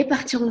j'allais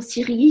partir en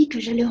Syrie,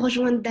 que j'allais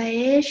rejoindre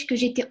Daesh, que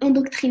j'étais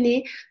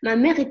endoctrinée. Ma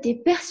mère était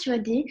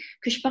persuadée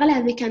que je parlais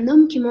avec un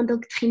homme qui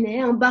m'endoctrinait,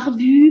 un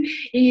barbu,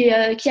 et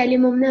qui allait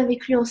m'emmener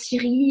avec lui en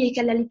Syrie et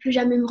qu'elle allait plus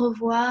jamais me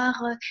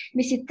revoir.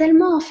 Mais c'est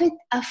tellement, en fait,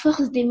 à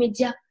force des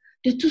médias,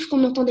 de tout ce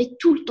qu'on entendait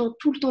tout le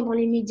temps dans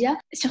les médias.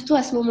 Surtout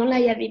à ce moment-là,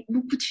 il y avait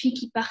beaucoup de filles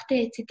qui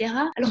partaient, etc.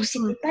 Alors que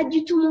c'était pas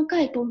du tout mon cas.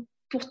 Et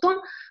pourtant,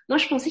 moi,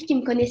 je pensais qu'ils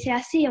me connaissaient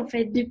assez, en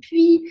fait.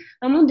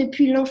 Vraiment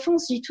depuis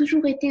l'enfance, j'ai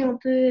toujours été un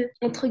peu,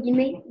 entre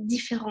guillemets,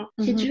 différent.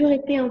 J'ai toujours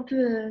été un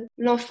peu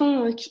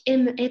l'enfant qui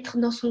aime être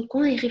dans son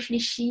coin et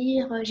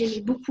réfléchir.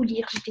 J'aimais beaucoup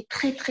lire. J'étais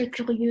très, très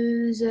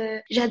curieuse.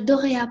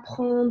 J'adorais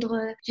apprendre.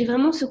 J'ai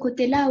vraiment ce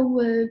côté-là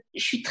où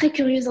je suis très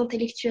curieuse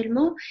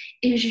intellectuellement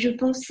et je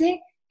pensais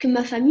que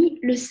ma famille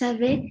le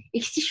savait et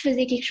que si je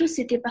faisais quelque chose,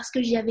 c'était parce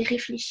que j'y avais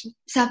réfléchi.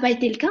 Ça n'a pas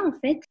été le cas en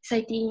fait. Ça a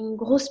été une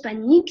grosse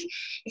panique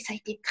et ça a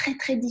été très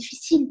très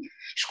difficile.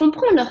 Je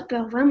comprends leur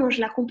peur, vraiment,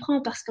 je la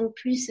comprends parce qu'en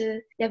plus,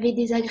 il y avait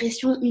des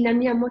agressions. Une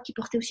amie à moi qui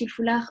portait aussi le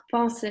foulard, je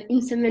pense,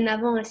 une semaine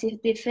avant, elle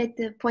s'était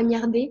faite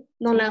poignarder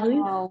dans la rue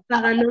Wow.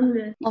 par un homme.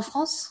 En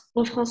France?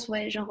 En France,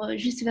 ouais, genre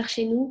juste vers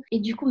chez nous. Et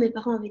du coup, mes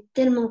parents avaient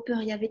tellement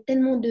peur, il y avait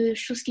tellement de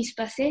choses qui se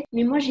passaient.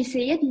 Mais moi,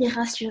 j'essayais de les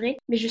rassurer,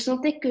 mais je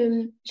sentais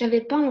que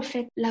j'avais pas en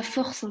fait la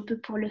force un peu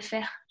pour le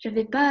faire.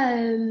 J'avais pas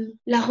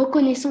la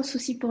reconnaissance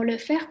aussi pour le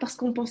faire parce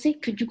qu'on pensait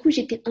que du coup,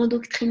 j'étais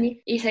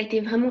endoctrinée. Et ça a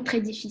été vraiment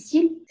très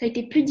difficile. Ça a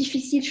été plus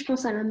difficile, je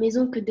pense, à la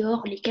maison que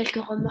dehors, les quelques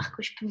remarques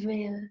que je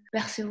pouvais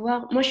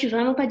percevoir. Moi, je suis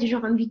vraiment pas du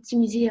genre à me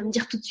victimiser, à me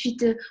dire tout de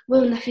suite, ouais,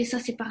 on a fait ça,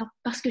 c'est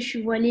parce que je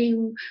suis voilée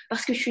ou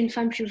parce que je suis une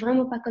femme. Je suis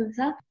vraiment pas comme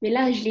ça. Mais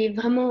là, je l'ai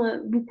vraiment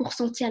beaucoup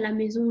ressenti à la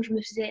maison. Je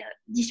me faisais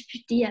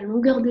disputer à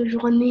longueur de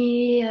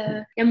journée.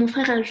 Il y a mon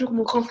frère un jour,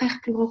 mon grand frère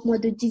plus grand que moi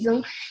de 10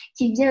 ans,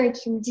 qui vient et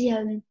qui me dit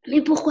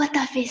mais pourquoi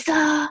t'as fait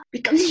ça?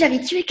 Mais comme si j'avais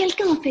tué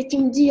quelqu'un en fait.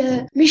 Il me dit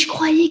mais je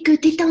croyais que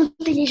t'étais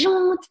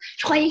intelligente,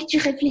 je croyais que tu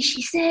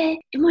réfléchissais.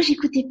 Et moi,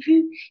 j'écoutais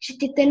plus.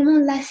 J'étais tellement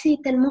lassée,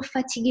 tellement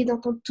fatiguée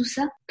d'entendre tout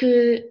ça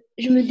que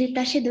je me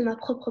détachais de ma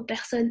propre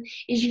personne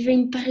et je vivais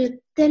une période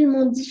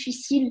tellement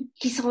difficile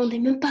qu'ils se rendaient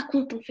même pas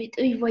compte en fait.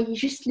 Eux, ils voyaient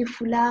juste le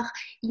foulard,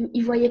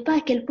 ils voyaient pas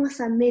à quel point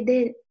ça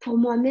m'aidait pour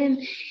moi-même.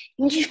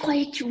 Ils me disent, je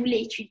croyais que tu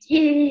voulais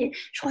étudier,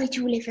 je croyais que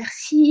tu voulais faire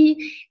ci.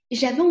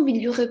 J'avais envie de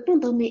lui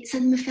répondre, mais ça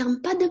ne me ferme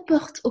pas de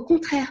porte, au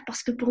contraire,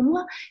 parce que pour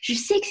moi, je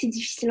sais que c'est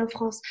difficile en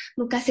France.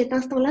 Donc à cet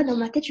instant-là, dans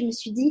ma tête, je me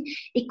suis dit,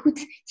 écoute,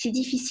 c'est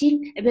difficile,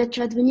 eh bien tu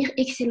vas devenir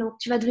excellente.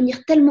 Tu vas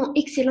devenir tellement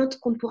excellente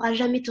qu'on ne pourra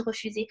jamais te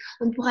refuser.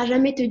 On ne pourra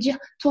jamais te dire,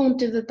 toi on ne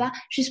te veut pas,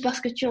 juste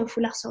parce que tu as un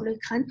foulard sur le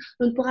crâne.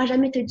 On ne pourra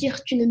jamais te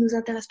dire, tu ne nous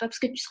intéresses pas, parce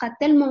que tu seras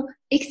tellement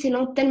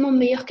excellente, tellement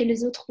meilleure que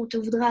les autres qu'on te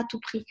voudra à tout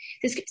prix.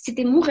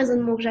 C'était mon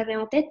raisonnement que j'avais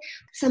en tête.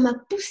 Ça m'a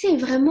poussé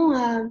vraiment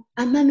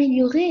à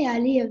m'améliorer, à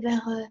aller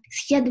vers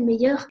ce qu'il y a de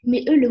meilleur,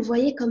 mais eux le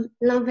voyaient comme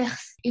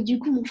l'inverse. Et du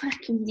coup, mon frère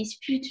qui me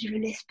dispute, je le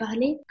laisse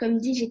parler. Comme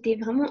dit, j'étais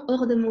vraiment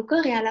hors de mon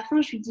corps et à la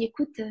fin, je lui dis,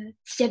 écoute,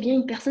 s'il y a bien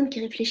une personne qui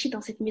réfléchit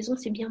dans cette maison,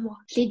 c'est bien moi.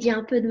 Je l'ai dit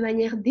un peu de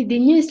manière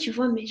dédaigneuse, tu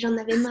vois, mais j'en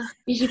avais marre.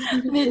 Et j'ai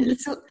Mais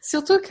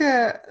surtout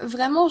que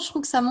vraiment, je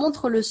trouve que ça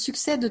montre le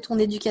succès de ton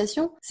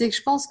éducation. C'est que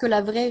je pense que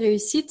la vraie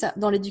réussite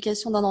dans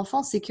l'éducation d'un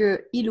enfant, c'est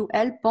que il ou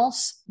elle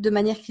pense de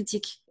manière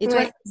critique. Et toi,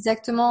 Ouais. c'est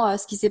exactement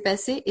ce qui s'est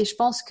passé. Et je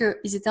pense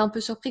qu'ils étaient un peu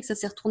surpris que ça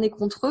s'est retourné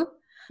contre eux.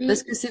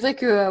 Parce que c'est vrai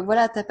que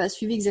voilà, t'as pas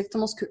suivi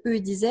exactement ce que eux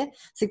ils disaient,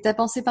 c'est que t'as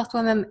pensé par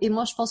toi-même. Et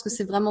moi, je pense que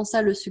c'est vraiment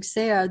ça le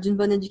succès d'une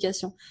bonne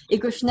éducation. Et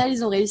qu'au final,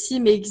 ils ont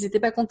réussi, mais qu'ils étaient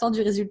pas contents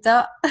du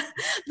résultat.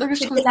 Donc,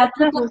 je trouve C'était ça un la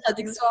peu peur aussi.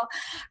 contradictoire.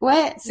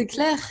 Ouais, c'est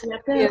clair. La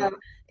Et, peur.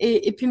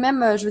 et puis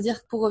même, je veux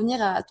dire, pour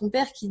revenir à ton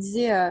père qui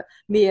disait,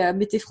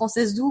 mais t'es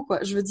française d'où, quoi.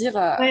 Je veux dire,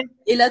 Ouais.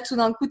 et là, tout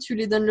d'un coup, tu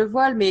lui donnes le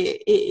voile,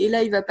 mais et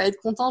là, il va pas être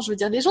content. Je veux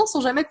dire, les gens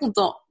sont jamais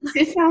contents.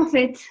 C'est ça en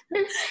fait.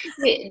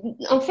 Mais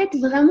en fait,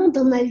 vraiment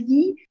dans ma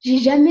vie, j'ai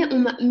jamais,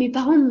 mes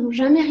parents m'ont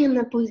jamais rien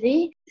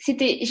imposé.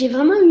 J'ai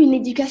vraiment eu une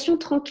éducation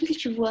tranquille,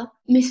 tu vois.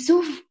 Mais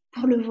sauf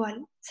pour le voile,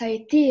 ça a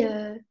été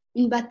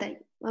une bataille,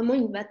 vraiment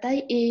une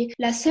bataille. Et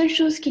la seule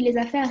chose qui les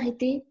a fait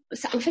arrêter,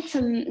 en fait,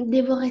 ça me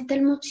dévorait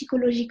tellement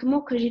psychologiquement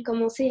que j'ai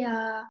commencé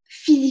à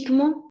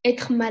physiquement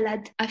être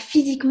malade, à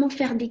physiquement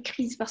faire des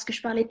crises parce que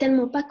je parlais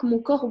tellement pas que mon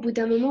corps, au bout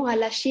d'un moment, a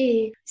lâché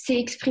et s'est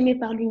exprimé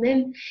par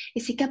lui-même. Et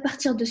c'est qu'à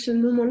partir de ce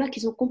moment-là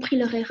qu'ils ont compris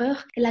leur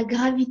erreur et la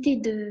gravité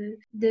de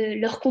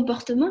leur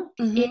comportement.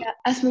 Et Mhm.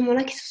 à ce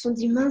moment-là qu'ils se sont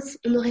dit, mince,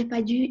 on n'aurait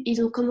pas dû.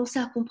 Ils ont commencé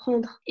à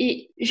comprendre.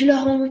 Et je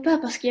leur en veux pas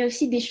parce qu'il y a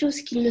aussi des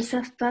choses qu'ils ne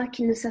savent pas,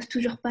 qu'ils ne savent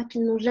toujours pas,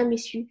 qu'ils n'ont jamais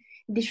su,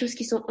 des choses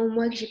qui sont en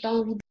moi que j'ai pas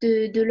envie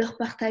de leur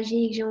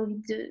partager et que j'ai envie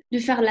de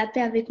faire la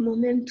paix avec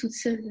moi-même toute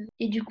seule.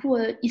 Et du coup,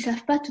 ils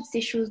savent pas toutes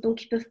ces choses,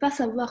 donc ils peuvent pas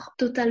savoir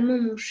totalement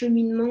mon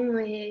cheminement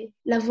et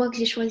la voie que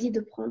j'ai choisi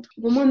de prendre.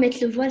 Pour moi, mettre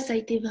le voile, ça a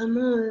été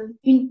vraiment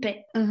une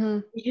paix.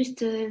 Mhm.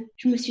 Juste,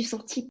 je me suis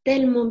sentie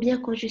tellement bien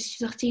quand je suis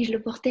sortie que je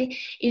le portais.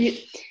 Et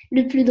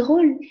le plus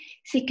drôle,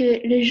 c'est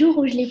que le jour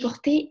où je l'ai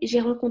porté, j'ai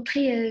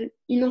rencontré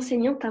une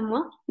enseignante à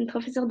moi, une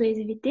professeure de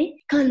SVT.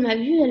 Quand elle m'a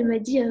vue, elle m'a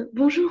dit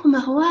bonjour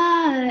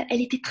Marois.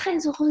 Elle était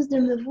très heureuse de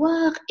me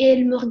voir et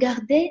elle me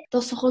regardait.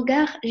 Dans son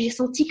regard, j'ai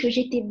senti que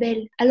j'étais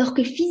belle. Alors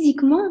que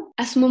physiquement,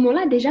 à ce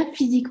moment-là, déjà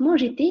physiquement,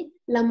 j'étais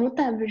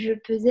lamentable. Je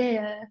pesais,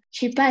 je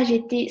sais pas,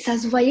 ça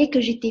se voyait que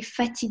j'étais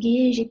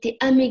fatiguée, j'étais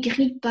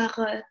amaigrie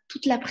par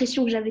toute la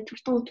pression que j'avais tout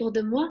le temps autour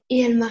de moi. Et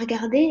elle m'a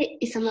regardée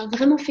et ça m'a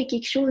vraiment fait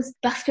quelque chose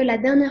parce que la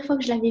dernière fois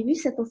que je l'avais vue,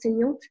 cette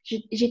enseignante,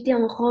 j'étais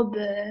en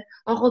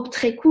robe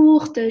très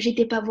courte,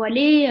 j'étais pas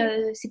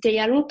voilée, c'était il y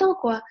a longtemps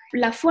quoi.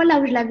 La fois là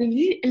où je l'avais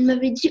vue, elle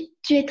m'avait dit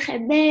tu es très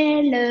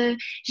belle.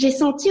 J'ai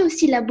senti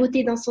aussi la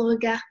beauté dans son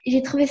regard. Et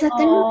j'ai trouvé ça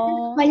tellement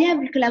Oh.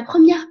 incroyable que la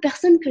première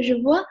personne que je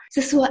vois,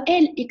 ce soit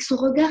elle et que son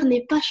regard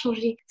n'ait pas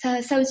changé.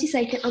 Ça aussi, ça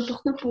a été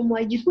important pour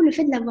moi. Et du coup, le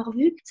fait de l'avoir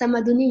vue, ça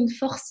m'a donné une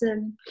force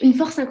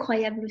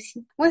incroyable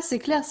aussi. Ouais, c'est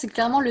clair, c'est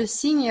clairement le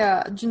signe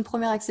d'une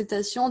première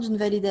acceptation, d'une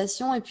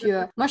validation. Et puis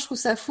moi, je trouve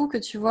ça fou que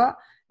tu vois,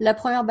 la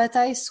première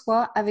bataille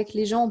soit avec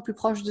les gens plus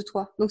proches de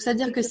toi. Donc,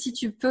 c'est-à-dire que si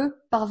tu peux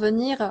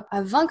parvenir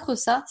à vaincre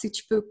ça, c'est que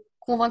tu peux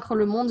convaincre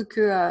le monde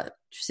que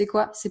tu sais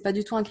quoi, c'est pas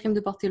du tout un crime de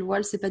porter le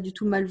voile, c'est pas du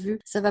tout mal vu,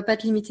 ça va pas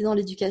te limiter dans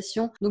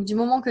l'éducation. Donc du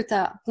moment que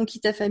t'as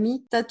conquis ta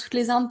famille, t'as toutes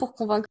les armes pour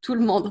convaincre tout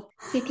le monde.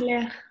 C'est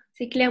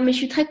clair, mais je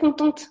suis très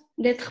contente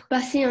d'être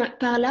passée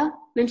par là,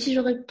 même si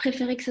j'aurais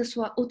préféré que ça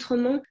soit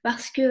autrement,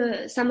 parce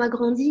que ça m'a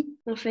grandi,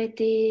 en fait,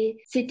 et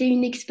c'était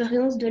une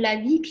expérience de la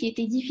vie qui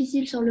était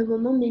difficile sur le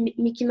moment,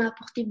 mais qui m'a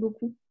apporté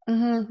beaucoup.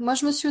 Moi,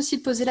 je me suis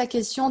aussi posé la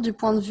question du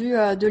point de vue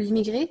de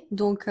l'immigré,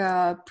 donc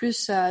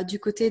plus du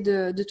côté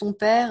de ton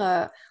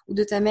père ou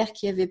de ta mère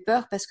qui avait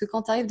peur, parce que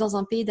quand tu arrives dans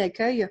un pays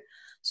d'accueil,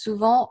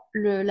 souvent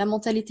la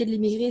mentalité de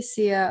l'immigré,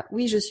 c'est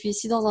oui, je suis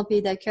ici dans un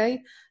pays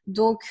d'accueil,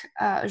 donc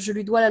je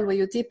lui dois la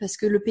loyauté parce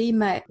que le pays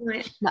Ouais.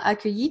 m'a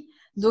accueilli.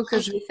 Donc,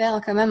 je vais faire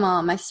quand même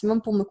un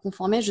maximum pour me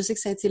conformer. Je sais que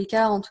ça a été le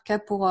cas, en tout cas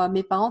pour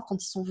mes parents,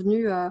 quand ils sont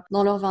venus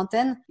dans leur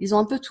vingtaine. Ils ont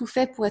un peu tout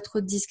fait pour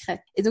être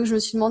discrets. Et donc, je me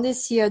suis demandé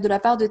si de la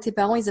part de tes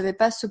parents, ils n'avaient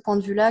pas ce point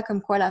de vue-là,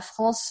 comme quoi la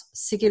France,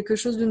 c'est quelque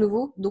chose de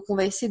nouveau. Donc, on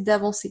va essayer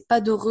d'avancer, pas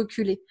de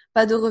reculer,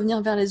 pas de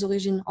revenir vers les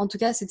origines. En tout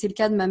cas, c'était le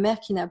cas de ma mère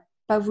qui n'a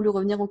pas voulu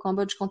revenir au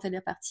Cambodge quand elle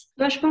est partie.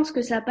 Moi, je pense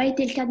que ça n'a pas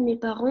été le cas de mes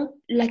parents.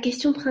 La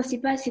question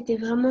principale, c'était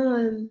vraiment,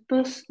 je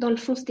pense, dans le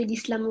fond, c'était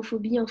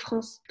l'islamophobie en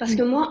France. Parce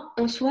que moi,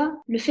 en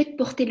soi, le fait de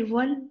porter le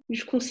voile,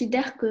 je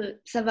considère que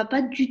ça va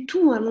pas du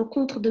tout à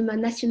l'encontre de ma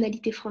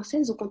nationalité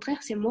française. Au contraire,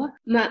 c'est moi.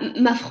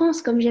 Ma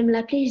France, comme j'aime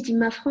l'appeler, je dis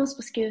ma France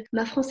parce que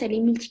ma France, elle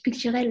est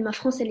multiculturelle. Ma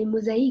France, elle est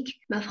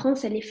mosaïque. Ma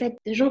France, elle est faite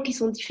de gens qui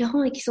sont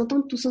différents et qui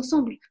s'entendent tous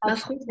ensemble. Ma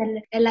France,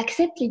 elle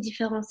accepte les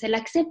différences. Elle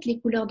accepte les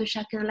couleurs de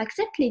chacun. Elle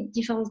accepte les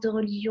différences de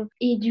religion.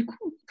 Et du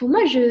coup, pour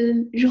moi,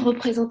 je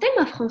représentais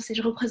ma France et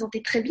je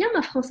représentais très bien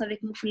ma France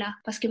avec mon foulard.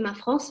 Parce que ma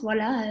France,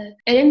 voilà,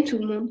 elle aime tout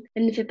le monde.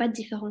 Elle ne fait pas de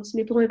différence.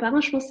 Mais pour mes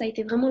parents, je pense que ça a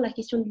été vraiment la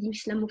question de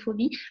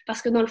l'islamophobie.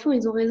 Parce que dans le fond,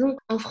 ils ont raison.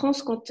 En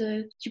France, quand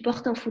tu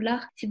portes un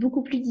foulard, c'est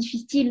beaucoup plus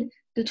difficile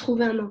de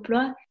trouver un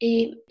emploi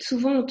et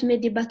souvent on te met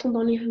des bâtons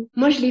dans les roues.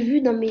 Moi je l'ai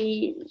vu dans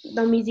mes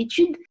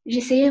études,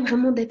 j'essayais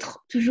vraiment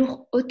d'être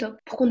toujours au top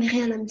pour qu'on ait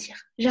rien à me dire.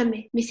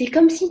 Jamais. Mais c'est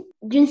comme si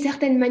d'une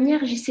certaine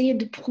manière j'essayais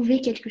de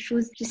prouver quelque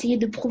chose. J'essayais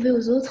de prouver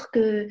aux autres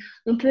que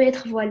on peut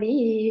être voilé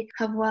et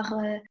avoir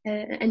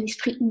un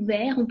esprit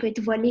ouvert, on peut être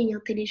voilé et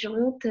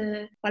intelligente,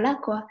 voilà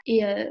quoi.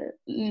 Et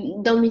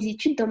dans mes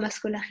études, dans ma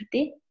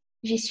scolarité,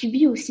 j'ai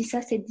subi aussi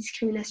ça, cette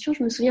discrimination.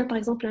 Je me souviens par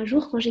exemple un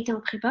jour quand j'étais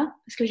en prépa,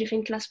 parce que j'ai fait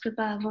une classe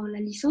prépa avant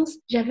la licence,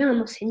 j'avais un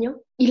enseignant,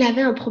 il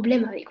avait un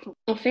problème avec moi.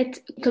 En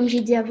fait, comme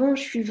j'ai dit avant,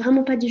 je suis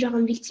vraiment pas du genre à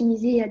me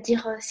victimiser et à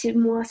dire c'est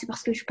moi, c'est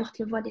parce que je porte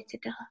le voile,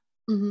 etc.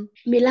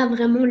 Mais là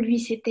vraiment, lui,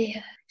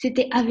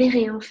 c'était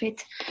avéré en fait.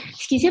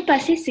 Ce qui s'est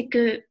passé, c'est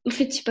que, en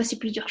fait, il s'est passé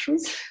plusieurs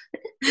choses.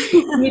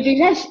 Mais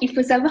déjà, il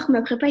faut savoir que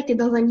ma prépa était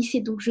dans un lycée,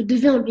 donc je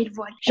devais enlever le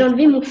voile. J'ai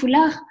enlevé mon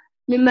foulard.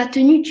 Mais ma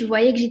tenue, tu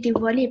voyais que j'étais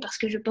voilée parce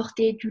que je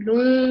portais du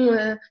long,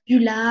 du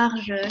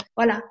large,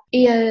 voilà.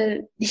 Et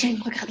déjà, il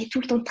me regardait tout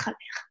le temps de travers.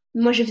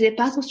 Moi, je faisais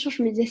pas attention,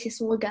 je me disais c'est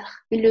son regard.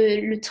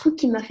 Mais le truc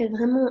qui m'a fait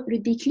vraiment le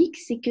déclic,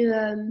 c'est que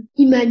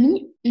il m'a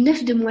mis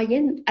 9 de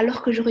moyenne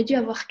alors que j'aurais dû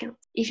avoir 15.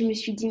 Et je me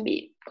suis dit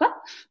mais quoi?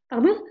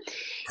 Pardon?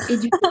 Et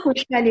du coup, quand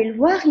je suis allée le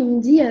voir, il me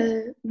dit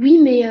oui,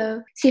 mais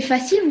c'est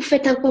facile, vous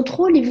faites un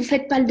contrôle et vous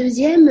faites pas le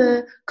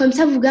deuxième, comme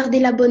ça vous gardez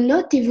la bonne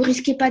note et vous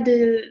risquez pas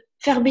de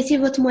faire baisser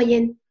votre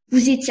moyenne.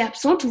 Vous étiez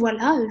absente,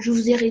 voilà, je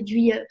vous ai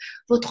réduit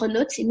votre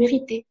note, c'est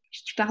mérité. Je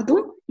dis pardon.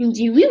 Il me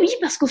dit oui,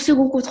 parce qu'au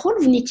second contrôle,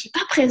 vous n'étiez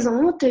pas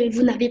présente,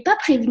 vous n'avez pas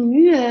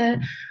prévenu,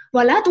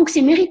 voilà, donc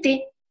c'est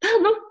mérité.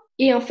 Pardon.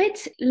 Et en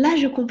fait, là,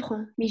 je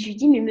comprends. Mais je lui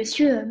dis, mais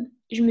monsieur,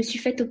 je me suis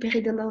fait opérer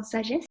d'un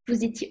sagesse.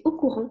 Vous étiez au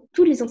courant,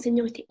 tous les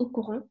enseignants étaient au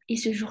courant. Et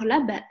ce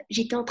jour-là,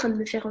 j'étais en train de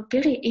me faire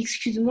opérer.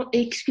 Excusez-moi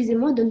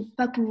de ne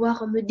pas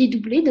pouvoir me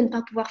dédoubler, de ne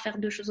pas pouvoir faire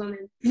deux choses en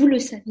même. Vous le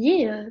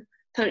saviez.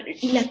 Enfin,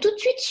 il a tout de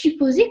suite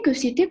supposé que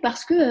c'était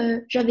parce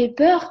que j'avais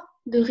peur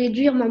de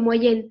réduire ma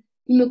moyenne.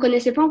 Il me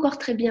connaissait pas encore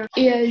très bien.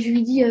 Et je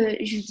lui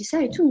dis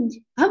ça et tout. Il me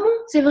dit, ah bon,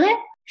 c'est vrai?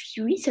 Je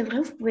dis oui, c'est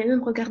vrai, vous pouvez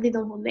même regarder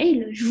dans vos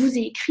mails. Je vous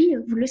ai écrit,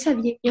 vous le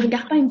saviez. Il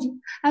regarde pas, il me dit,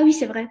 ah oui,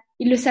 c'est vrai,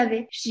 il le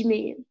savait. Je dis,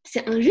 mais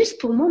c'est injuste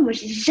pour moi. Moi,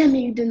 j'ai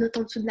jamais eu de note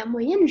en dessous de la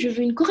moyenne. Je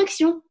veux une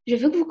correction. Je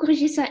veux que vous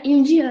corrigiez ça. Et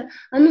il me dit,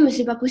 ah non, mais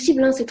c'est pas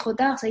possible, hein, c'est trop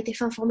tard. Ça a été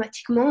fait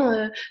informatiquement.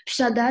 Puis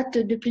ça date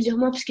de plusieurs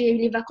mois puisqu'il y a eu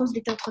les vacances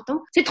d'été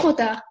entre-temps. C'est trop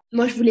tard.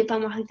 Moi, je voulais pas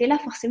m'arrêter là,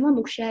 forcément.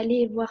 Donc, je suis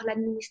allée voir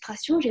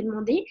l'administration. J'ai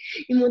demandé.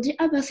 Ils m'ont dit,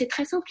 ah ben, c'est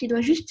très simple. Il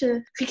doit juste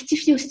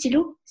rectifier au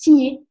stylo,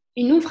 signer.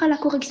 Et nous, on fera la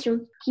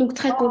correction. Donc,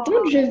 très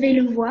contente, je vais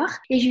le voir.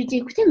 Et je lui dis,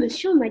 écoutez,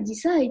 monsieur, on m'a dit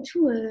ça et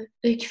tout,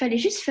 qu'il fallait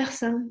juste faire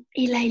ça.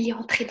 Et là, il est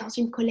entré dans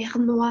une colère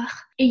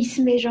noire. Et il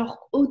se met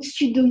genre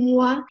au-dessus de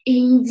moi. Et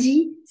il me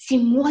dit, c'est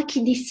moi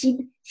qui décide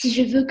si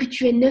je veux que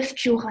tu aies 9,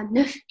 tu auras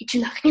 9 et tu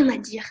n'as rien à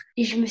dire.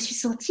 Et je me suis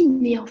sentie,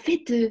 mais en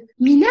fait,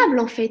 minable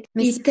en fait.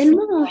 Mais Et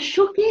tellement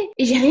choquée.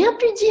 Et j'ai rien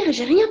pu dire,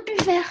 j'ai rien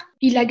pu faire.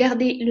 Il a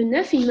gardé le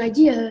 9 et il m'a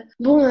dit,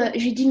 je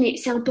lui ai dit, mais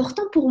c'est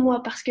important pour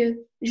moi parce que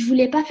je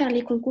voulais pas faire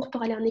les concours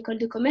pour aller en école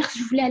de commerce,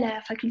 je voulais aller à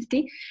la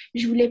faculté,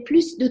 je voulais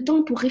plus de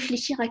temps pour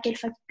réfléchir à quelle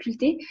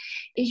faculté.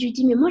 Et je lui ai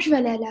dit, mais moi je veux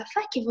aller à la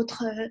fac et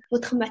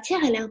votre matière,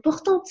 elle est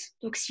importante.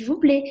 Donc s'il vous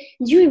plaît.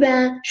 Il dit, oui,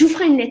 ben, je vous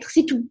ferai une lettre,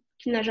 c'est tout.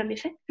 Qu'il n'a jamais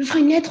fait. Je vous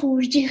ferai une lettre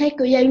où je dirais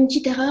qu'il y a une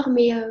petite erreur,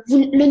 mais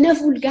le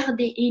 9, vous le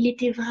gardez. Et il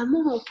était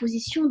vraiment en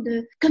position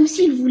de... comme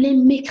s'il voulait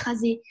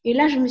m'écraser. Et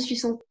là,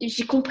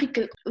 j'ai compris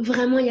que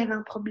vraiment, il y avait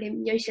un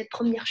problème. Il y a eu cette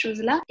première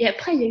chose-là. Et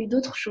après, il y a eu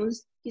d'autres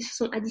choses qui se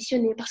sont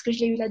additionnées parce que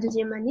je l'ai eu la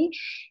deuxième année.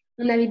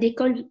 On avait des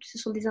calls, ce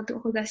sont des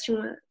interrogations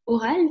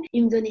orales.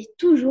 Il me donnait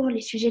toujours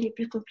les sujets les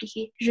plus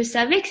compliqués. Je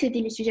savais que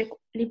c'était les sujets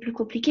les plus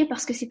compliqués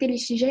parce que c'était les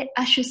sujets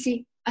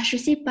HEC.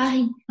 HEC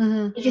Paris.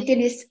 J'étais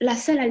la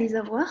seule à les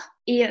avoir.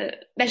 Et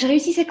je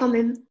réussissais quand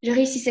même.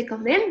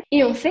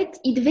 Et en fait,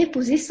 il devait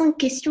poser 5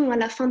 questions à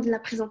la fin de la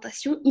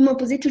présentation. Il m'en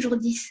posait toujours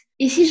 10.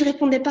 Et si je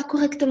répondais pas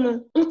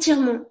correctement,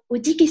 entièrement, aux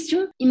 10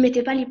 questions, il me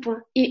mettait pas les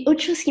points. Et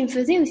autre chose qu'il me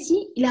faisait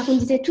aussi, il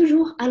arrondissait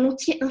toujours à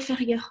l'entier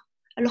inférieur.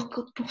 Alors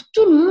que pour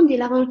tout le monde,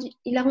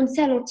 il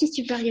arrondissait à l'entier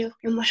supérieur.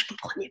 Et moi, je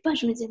comprenais pas.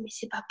 Je me disais, mais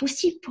c'est pas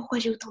possible. Pourquoi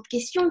j'ai autant de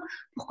questions?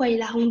 Pourquoi il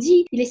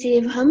arrondit? Il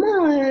essayait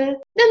vraiment de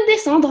me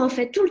descendre, en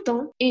fait, tout le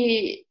temps.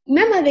 Et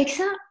même avec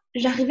ça,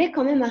 j'arrivais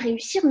quand même à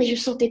réussir, mais je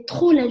sentais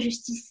trop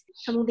l'injustice.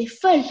 Ça me rendait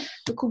folle.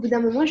 Donc, au bout d'un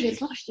moment, je vais le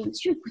voir. Je dis,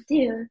 monsieur,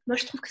 écoutez, moi,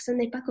 je trouve que ça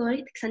n'est pas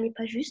correct, que ça n'est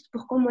pas juste.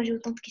 Pourquoi moi, j'ai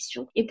autant de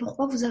questions? Et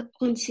pourquoi vous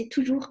arrondissez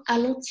toujours à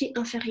l'entier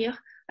inférieur?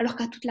 Alors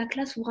qu'à toute la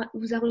classe,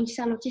 vous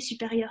arrondissez à l'entier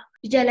supérieur.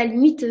 Je dis à la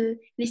limite,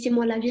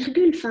 laissez-moi la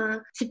virgule,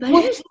 enfin, c'est pas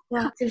juste,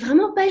 quoi. C'est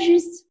vraiment pas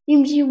juste. Il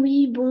me dit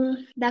oui, bon,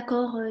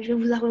 d'accord, je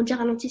vais vous arrondir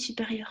à l'entier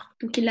supérieur.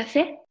 Donc il l'a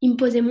fait, il me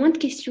posait moins de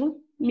questions,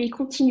 mais il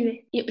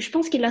continuait. Et je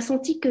pense qu'il a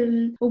senti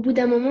que au bout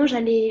d'un moment,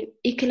 j'allais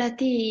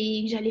éclater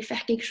et j'allais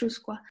faire quelque chose,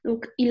 quoi.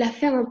 Donc il a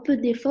fait un peu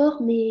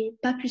d'effort, mais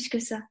pas plus que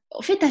ça.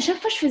 En fait, à chaque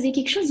fois que je faisais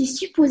quelque chose, il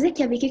supposait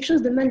qu'il y avait quelque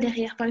chose de mal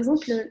derrière. Par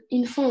exemple,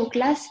 une fois en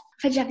classe,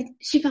 en fait, j'avais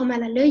super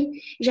mal à l'œil,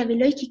 j'avais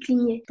l'œil qui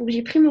clignait. Donc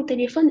j'ai pris mon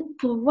téléphone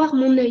pour voir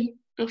mon œil.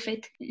 En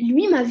fait,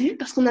 lui m'a vu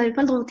parce qu'on n'avait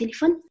pas le droit au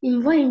téléphone. Il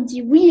me voit et il me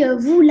dit oui,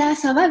 vous là,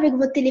 ça va avec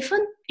votre téléphone?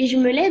 Et je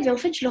me lève et en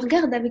fait, je le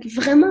regarde avec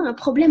vraiment un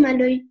problème à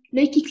l'œil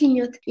qui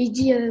clignote. Et il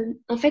dit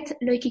en fait,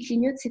 l'œil qui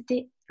clignote,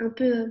 c'était un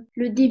peu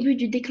le début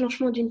du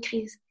déclenchement d'une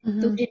crise.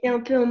 Donc j'étais un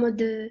peu en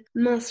mode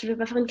mince, je vais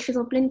pas faire une crise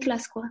en pleine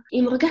classe, quoi. Et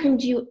il me regarde et il me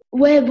dit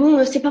ouais,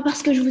 bon, c'est pas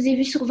parce que je vous ai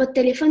vu sur votre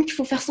téléphone qu'il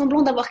faut faire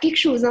semblant d'avoir quelque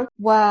chose, hein.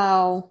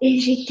 Waouh. Et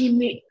j'étais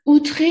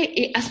outrée,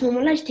 et à ce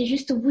moment-là, j'étais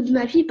juste au bout de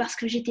ma vie parce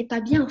que j'étais pas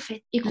bien, en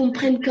fait. Et qu'on me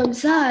prenne comme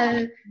ça,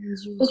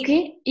 ok.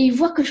 Et il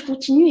voit que je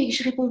continue et que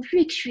je réponds plus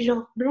et que je suis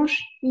genre blanche.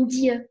 Il me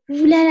dit vous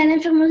voulez aller à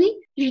l'infirmerie?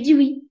 Je lui dis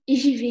oui. Et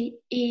j'y vais.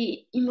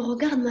 Et il me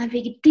regarde, mais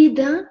avec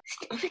dédain.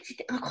 En fait,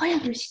 c'était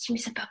incroyable. Je me suis dit, mais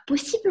c'est pas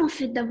possible, en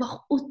fait,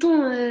 d'avoir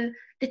autant,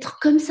 d'être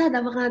comme ça,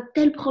 d'avoir un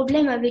tel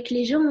problème avec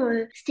les gens.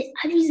 C'était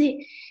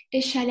abusé.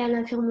 Et je suis allée à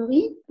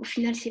l'infirmerie. Au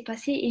final, c'est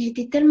passé. Et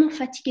j'étais tellement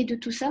fatiguée de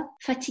tout ça,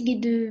 fatiguée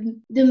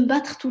de me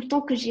battre tout le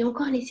temps que j'ai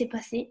encore laissé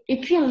passer.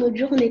 Et puis, un autre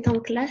jour, on était en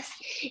classe.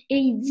 Et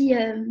il dit,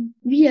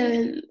 oui,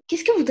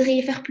 qu'est-ce que vous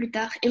voudriez faire plus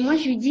tard? Et moi,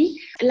 je lui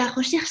dis, la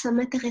recherche, ça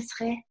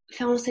m'intéresserait.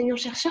 Faire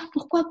enseignant-chercheur,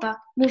 pourquoi pas?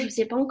 Bon, je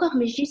sais pas encore,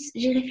 mais juste,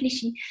 j'ai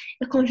réfléchi.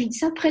 Et quand je lui dis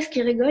ça, presque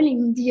il rigole et il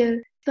me dit,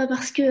 c'est pas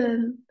parce que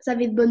vous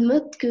avez de bonnes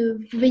notes que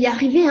vous pouvez y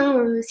arriver,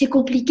 hein. C'est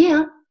compliqué,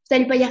 hein. Vous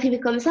n'allez pas y arriver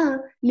comme ça,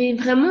 hein. Mais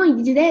vraiment, il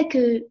disait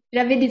que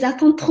j'avais des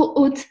attentes trop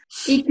hautes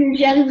et que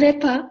j'y arriverais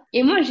pas.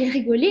 Et moi, j'ai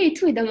rigolé et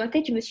tout. Et dans ma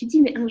tête, je me suis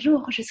dit, mais un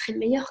jour, je serai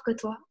meilleure que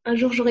toi. Un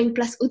jour, j'aurai une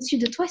place au-dessus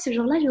de toi et ce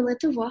jour-là, je viendrai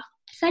te voir.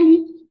 Salut,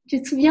 tu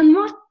te souviens de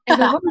moi? Et ben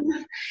voilà.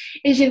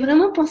 Et j'ai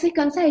vraiment pensé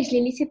comme ça et je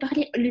l'ai laissé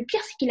parler. Le pire,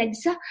 c'est qu'il a dit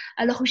ça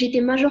alors que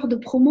j'étais major de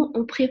promo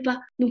en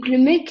prépa. Donc le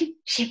mec,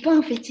 je sais pas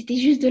en fait, c'était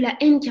juste de la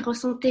haine qu'il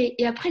ressentait.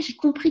 Et après, j'ai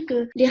compris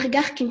que les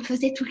regards qu'il me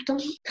faisait tout le temps,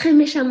 très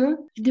méchamment,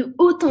 de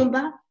haut en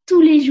bas,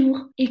 tous les jours,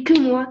 et que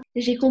moi,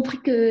 j'ai compris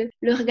que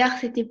le regard,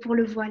 c'était pour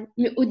le voile.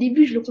 Mais au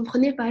début, je le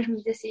comprenais pas. Je me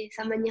disais, c'est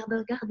sa manière de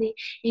regarder.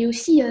 Et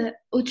aussi,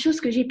 autre chose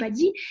que j'ai pas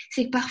dit,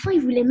 c'est que parfois,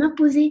 il voulait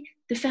m'imposer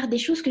de faire des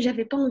choses que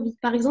j'avais pas envie.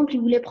 Par exemple,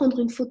 il voulait prendre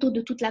une photo de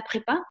toute la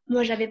prépa.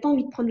 Moi, j'avais pas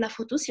envie de prendre la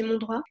photo, c'est mon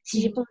droit.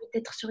 Si j'ai pas envie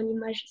d'être sur une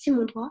image, c'est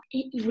mon droit.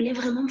 Et il voulait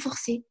vraiment me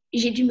forcer. Et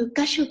j'ai dû me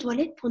cacher aux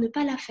toilettes pour ne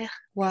pas la faire.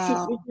 Wow.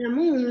 C'était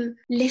vraiment,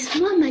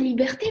 laisse-moi ma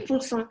liberté, bon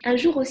sang. Un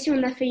jour aussi,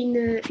 on a fait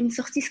une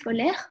sortie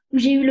scolaire où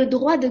j'ai eu le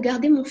droit de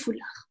garder mon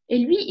foulard. Et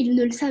lui, il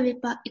ne le savait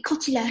pas. Et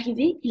quand il est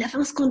arrivé, il a fait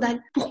un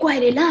scandale. Pourquoi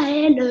elle est là,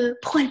 elle?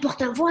 Pourquoi elle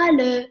porte un voile?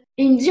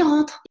 Et il me dit,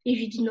 rentre. Et je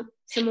lui dis non.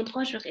 C'est mon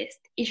droit, je reste.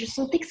 Et je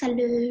sentais que ça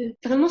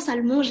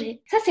le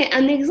mangeait. Ça, c'est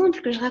un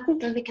exemple que je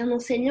raconte avec un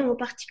enseignant en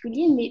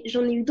particulier, mais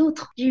j'en ai eu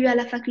d'autres. J'ai eu à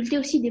la faculté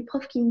aussi des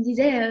profs qui me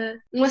disaient,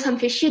 moi, ça me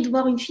fait chier de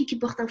voir une fille qui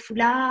porte un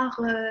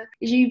foulard.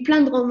 J'ai eu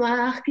plein de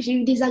remarques, j'ai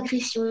eu des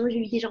agressions, j'ai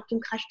eu des gens qui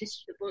me crachent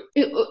dessus. Bon.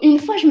 Et, une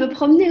fois, je me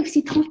promenais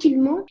aussi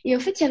tranquillement, et en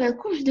fait, il y avait un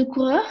coach de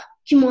coureur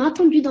qui m'ont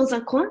attendu dans un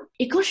coin.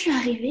 Et quand je suis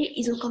arrivée,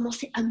 ils ont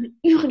commencé à me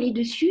hurler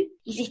dessus.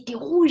 Ils étaient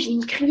rouges et ils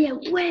me criaient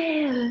 «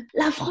 Ouais,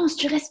 la France,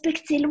 tu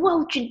respectes ses lois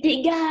ou tu te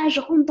dégages,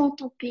 rentre dans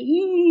ton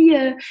pays. »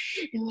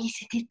 Mais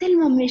c'était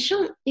tellement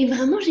méchant. Et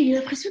vraiment, j'ai eu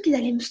l'impression qu'ils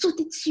allaient me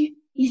sauter dessus.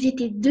 Ils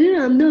étaient deux,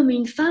 un homme et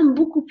une femme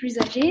beaucoup plus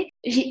âgés.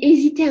 J'ai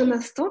hésité un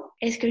instant.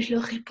 Est-ce que je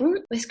leur réponds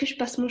ou est-ce que je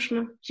passe mon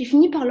chemin? J'ai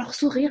fini par leur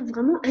sourire,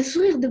 vraiment un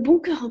sourire de bon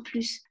cœur en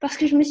plus. Parce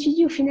que je me suis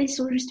dit, au final, ils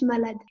sont juste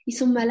malades. Ils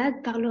sont malades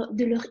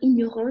de leur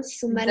ignorance, ils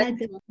sont malades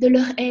de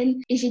leur haine.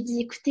 Et j'ai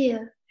dit, écoutez,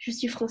 je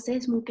suis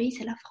française, mon pays,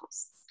 c'est la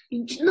France.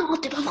 Ils me disent, non,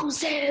 t'es pas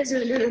française.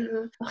 Non, non,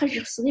 non. Après, je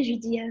lui ai souri, je lui ai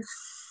dit,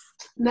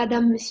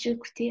 Madame, monsieur,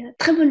 écoutez,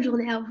 très bonne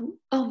journée à vous.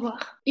 Au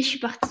revoir. Et je suis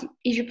partie.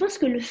 Et je pense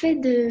que le fait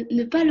de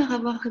ne pas leur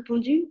avoir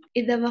répondu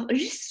et d'avoir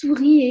juste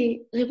souri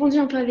et répondu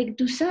un peu avec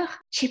douceur,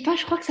 je sais pas,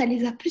 je crois que ça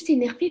les a plus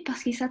énervés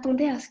parce qu'ils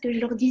s'attendaient à ce que je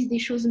leur dise des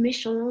choses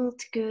méchantes,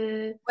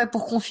 que... Ouais,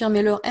 pour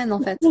confirmer leur haine, en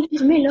fait. Pour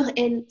confirmer leur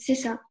haine, c'est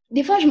ça.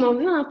 Des fois, je m'en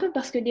veux un peu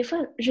parce que des fois,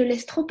 je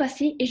laisse trop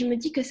passer et je me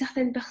dis que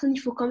certaines personnes, il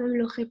faut quand même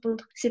leur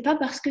répondre. C'est pas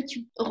parce que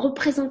tu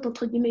représentes,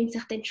 entre guillemets, une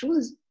certaine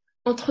chose,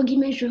 entre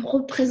guillemets, je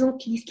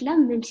représente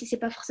l'islam, même si c'est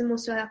pas forcément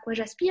ce à quoi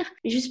j'aspire,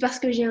 juste parce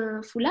que j'ai un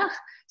foulard,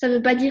 ça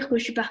veut pas dire que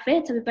je suis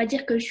parfaite, ça veut pas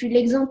dire que je suis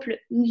l'exemple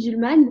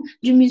musulmane,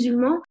 du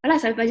musulman, voilà,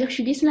 ça veut pas dire que je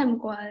suis l'islam,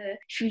 quoi.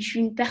 Je suis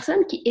une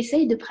personne qui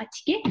essaye de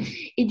pratiquer,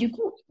 et du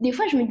coup, des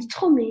fois, je me dis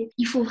trop, mais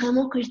il faut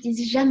vraiment que je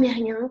dise jamais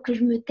rien, que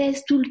je me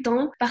taise tout le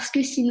temps, parce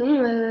que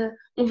sinon,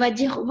 on va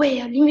dire,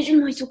 ouais, les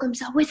musulmans, ils sont comme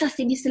ça, ouais, ça,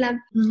 c'est l'islam.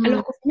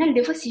 Alors qu'au final,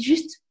 des fois, c'est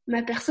juste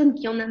ma personne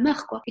qui en a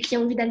marre, quoi, et qui a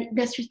envie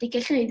d'insulter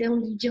quelqu'un et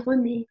d'envie de lui dire, ouais,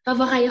 mais va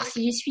voir ailleurs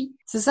si j'y suis.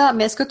 C'est ça,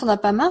 mais est-ce que t'en as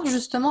pas marre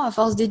justement à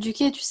force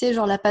d'éduquer, tu sais,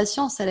 genre la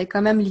patience, elle est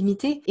quand même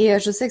limitée. Et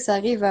je sais que ça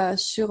arrive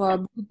sur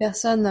beaucoup de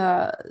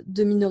personnes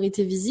de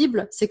minorités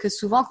visibles, c'est que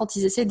souvent quand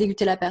ils essaient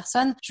d'éduquer la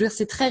personne, je veux dire,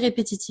 c'est très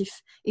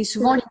répétitif. Et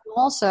souvent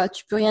l'ignorance,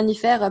 tu peux rien y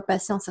faire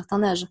passer un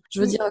certain âge.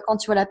 Je veux dire, quand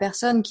tu vois la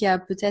personne qui a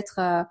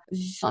peut-être,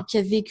 qui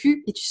a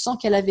vécu, et tu sens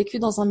qu'elle a vécu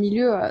dans un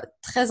milieu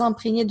très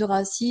imprégné de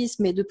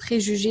racisme et de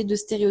préjugés, de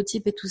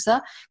stéréotypes et tout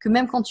ça, que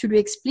même quand tu lui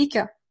expliques,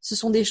 ce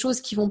sont des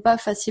choses qui vont pas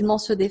facilement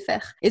se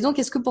défaire. Et donc,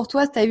 est-ce que pour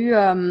toi, tu as eu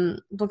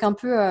donc un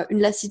peu une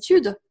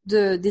lassitude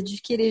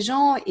d'éduquer les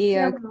gens et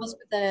comment est-ce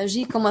que tu as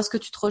réagi? Comment est-ce que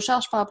tu te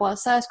recharges par rapport à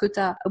ça? Est-ce que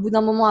tu as, au bout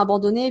d'un moment,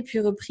 abandonné puis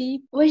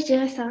repris? Ouais, je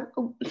dirais ça.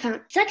 Enfin,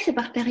 c'est vrai que c'est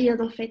par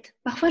période, en fait.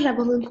 Parfois,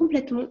 j'abandonne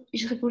complètement et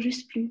je réponds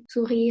juste plus.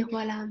 Sourire,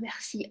 voilà,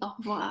 merci, au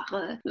revoir.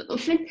 En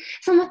fait,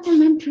 ça m'atteint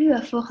même plus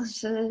à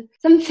force.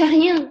 Ça me fait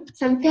rien.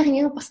 Ça me fait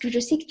rien parce que je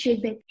sais que tu es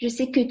bête. Je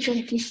sais que tu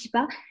réfléchis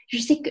pas. Je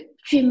sais que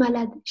tu es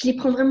malade. Je les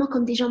prends vraiment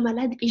comme des gens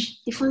malades et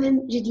des fois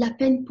même j'ai de la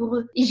peine pour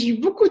eux. Et j'ai eu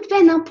beaucoup de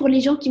peine pour les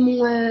gens qui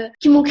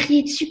m'ont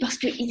crié dessus parce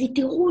qu'ils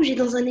étaient rouges et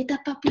dans un état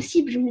pas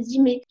possible. Je me dis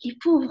mais les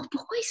pauvres,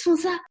 pourquoi ils font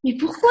ça? Mais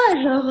pourquoi?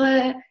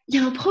 Genre il y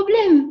a un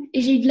problème.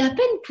 Et j'ai eu de la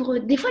peine pour eux.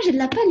 Des fois j'ai de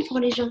la peine pour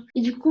les gens.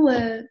 Et du coup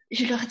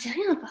je leur dis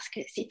rien parce que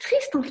c'est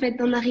triste en fait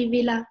d'en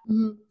arriver là.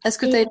 Est-ce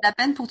que tu as eu de la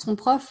peine pour ton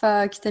prof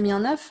qui t'a mis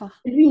un œuf?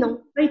 Lui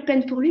non, pas eu de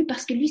peine pour lui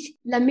parce que lui c'est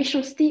la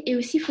méchanceté et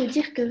aussi il faut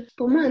dire que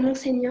pour moi un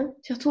enseignant,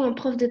 surtout un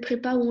prof de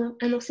prépa ou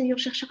un enseignant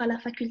chercheur à la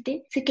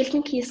faculté, c'est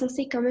quelqu'un qui est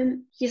censé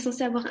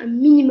avoir un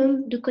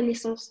minimum de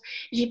connaissances.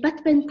 J'ai pas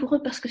de peine pour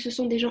eux parce que ce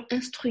sont des gens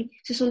instruits.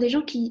 Ce sont des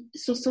gens qui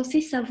sont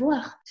censés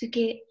savoir ce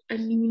qu'est un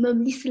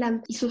minimum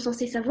l'islam. Ils sont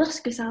censés savoir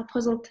ce que ça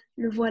représente,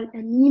 le voile,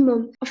 un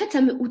minimum. En fait, ça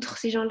me outre,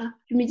 ces gens-là.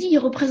 Je me dis, ils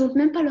représentent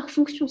même pas leur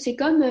fonction. C'est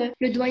comme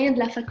le doyen de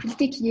la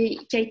faculté qui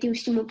a été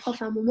aussi mon prof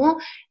à un moment,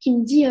 qui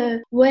me dit,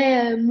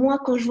 moi,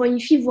 quand je vois une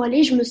fille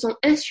voilée, je me sens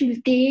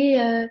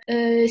insultée.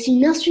 C'est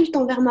une insulte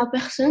envers ma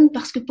personne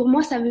parce que pour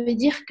moi, ça veut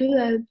dire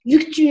que vu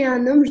que tu es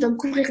un homme, je dois me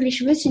couvrir les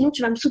cheveux, sinon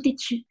tu vas me sauter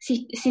dessus.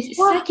 C'est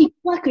ça qu'il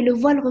croit que le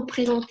voile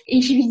représente.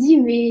 Et je lui dis,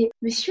 mais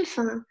monsieur,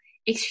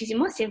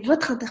 excusez-moi, c'est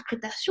votre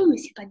interprétation, mais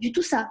c'est pas du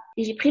tout ça.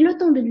 Et j'ai pris le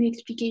temps de lui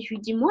expliquer. Je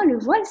lui dis, moi, le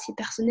voile, c'est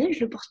personnel,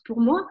 je le porte pour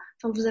moi.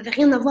 Enfin, vous avez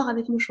rien à voir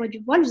avec mon choix du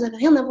voile, vous avez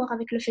rien à voir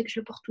avec le fait que je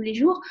le porte tous les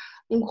jours.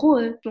 En gros,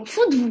 je m'en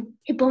fous de vous.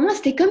 Et pour moi,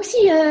 c'était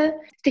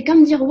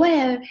comme dire,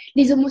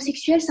 les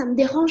homosexuels, ça me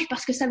dérange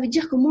parce que ça veut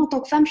dire que moi, en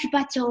tant que femme, je suis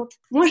pas attirante.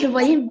 Moi, je le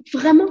voyais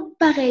vraiment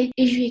pareil.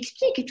 Et je lui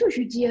explique et tout. Je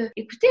lui dis,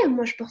 écoutez,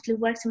 moi, je porte le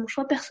voile, c'est mon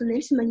choix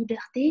personnel, c'est ma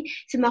liberté,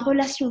 c'est ma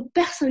relation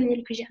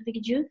personnelle que j'ai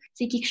avec Dieu.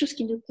 C'est quelque chose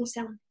qui ne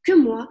concerne que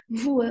moi.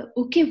 Vous,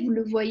 ok, vous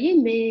le voyez,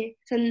 mais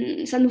ça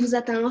ne vous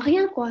atteint en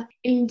rien, quoi.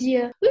 Et il me dit,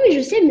 oui,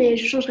 je sais, mais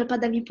je changerai pas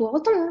d'avis pour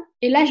autant. Hein.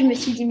 Et là, je me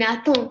suis dit, mais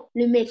attends,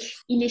 le mec,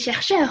 il est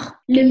chercheur.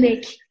 Le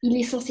mec, il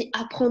est censé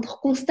apprendre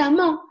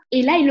constamment.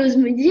 Et là, il ose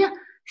me dire,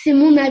 c'est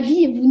mon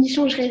avis et vous n'y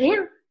changerez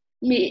rien.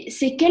 Mais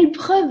c'est quelle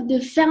preuve de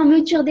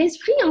fermeture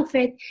d'esprit, en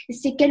fait.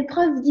 C'est quelle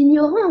preuve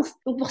d'ignorance.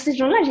 Donc pour ces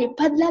gens-là, j'ai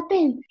pas de la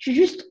peine. Je suis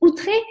juste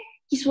outrée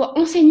qu'ils soient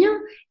enseignants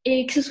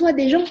et que ce soit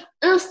des gens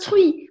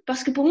instruits,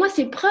 parce que pour moi,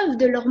 c'est preuve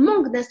de leur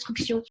manque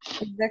d'instruction.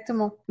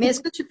 Exactement. Mais est-ce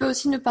que tu peux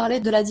aussi nous parler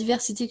de la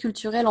diversité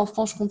culturelle en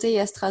Franche-Comté et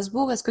à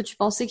Strasbourg? Est-ce que tu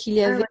pensais qu'il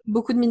y avait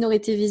beaucoup de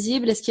minorités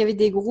visibles? Est-ce qu'il y avait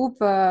des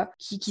groupes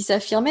qui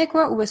s'affirmaient,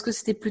 quoi? Ou est-ce que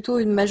c'était plutôt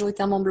une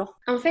majoritairement blanc?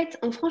 En fait,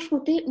 en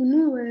Franche-Comté, où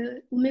nous,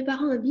 où mes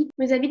parents habitent,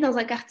 mais ils habitent dans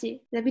un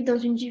quartier, ils habitent dans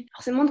une ZUP.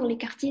 Forcément, dans les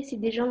quartiers, c'est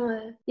des gens...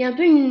 Il y a un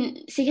peu une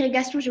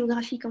ségrégation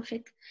géographique, en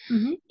fait.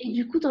 Et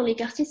du coup, dans les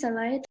quartiers, ça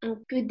va être un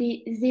peu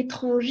des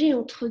étrangers,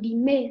 entre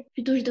guillemets.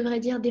 Plutôt, je devrais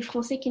dire des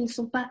Français qui ne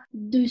sont pas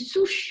de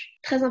souche.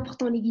 Très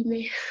important, les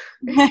guillemets.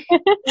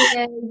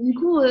 Et, du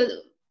coup,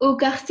 au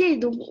quartier,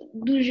 donc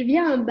d'où je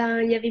viens,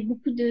 ben il y avait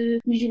beaucoup de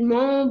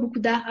musulmans, beaucoup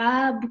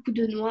d'arabes, beaucoup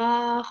de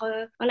noirs,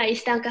 voilà, et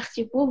c'était un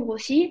quartier pauvre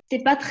aussi.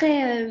 C'était pas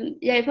très,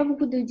 il y avait pas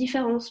beaucoup de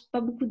différences,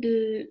 pas beaucoup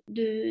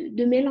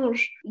de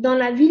mélange. Dans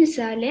la ville,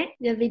 ça allait.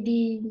 Il y avait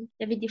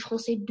des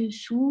Français de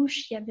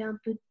souche, il y avait un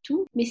peu de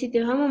tout, mais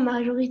c'était vraiment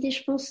majorité,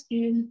 je pense,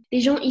 des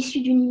gens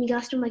issus d'une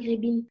immigration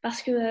maghrébine,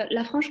 parce que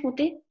la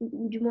Franche-Comté,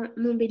 ou du moins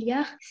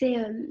Montbéliard, c'est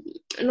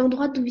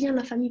l'endroit d'où vient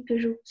la famille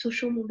Peugeot,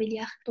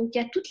 Sochaux-Montbéliard. Donc il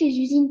y a toutes les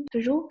usines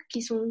Peugeot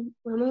qui sont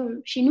vraiment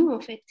chez nous en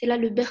fait. C'est là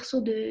le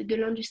berceau de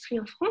l'industrie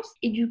en France.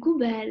 Et du coup,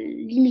 bah,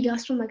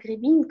 l'immigration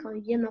maghrébine, quand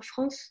ils viennent en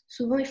France,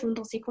 souvent ils font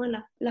dans ces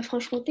coins-là. La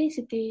Franche-Comté,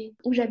 c'était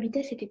où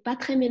j'habitais, c'était pas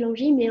très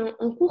mélangé, mais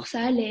en cours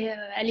ça allait.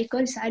 À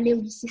l'école, ça allait.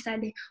 Au lycée, ça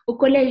allait. Au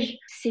collège,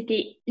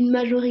 c'était une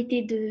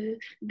majorité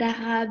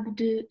d'arabes,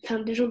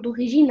 de gens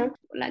d'origine, hein.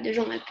 Voilà, de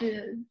gens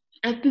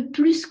un peu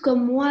plus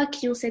comme moi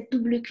qui ont cette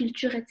double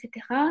culture, etc.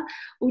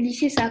 Au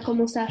lycée, ça a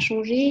commencé à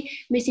changer,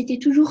 mais c'était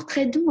toujours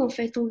très doux en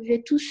fait. On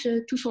vivait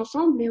tous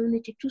ensemble et on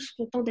était tous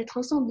contents d'être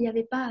ensemble. Il n'y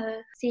avait pas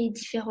ces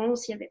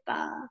différences, il n'y avait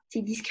pas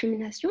ces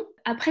discriminations.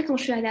 Après, quand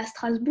je suis allée à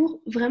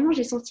Strasbourg, vraiment,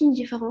 j'ai senti une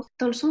différence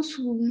dans le sens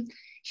où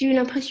j'ai eu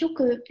l'impression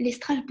que les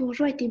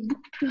Strasbourgeois étaient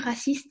beaucoup plus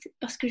racistes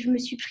parce que je me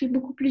suis pris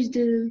beaucoup plus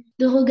de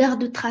regards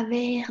de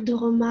travers, de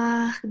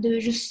remarques,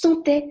 je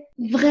sentais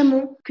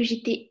vraiment que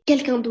j'étais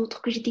quelqu'un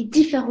d'autre, que j'étais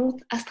différente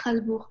à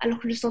Strasbourg, alors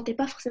que je le sentais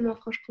pas forcément en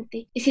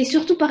Franche-Comté. Et c'est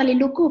surtout par les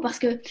locaux parce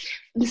que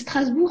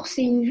Strasbourg,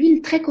 c'est une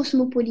ville très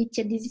cosmopolite.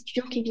 Il y a des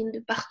étudiants qui viennent de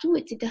partout,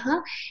 etc.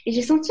 Et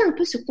j'ai senti un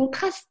peu ce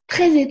contraste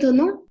très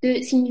étonnant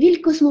c'est une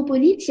ville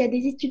cosmopolite, il y a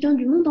des étudiants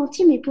du monde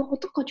entier, mais pour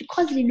autant, quand tu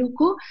croises les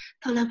locaux,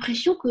 t'as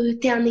l'impression que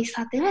t'es un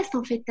extraterrestre,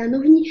 en fait, t'es un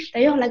ovni.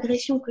 D'ailleurs,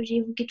 l'agression que j'ai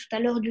évoquée tout à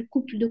l'heure du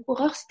couple de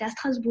coureurs, c'était à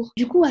Strasbourg.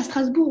 Du coup, à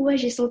Strasbourg, ouais,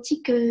 j'ai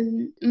senti que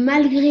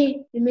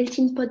malgré le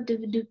melting pot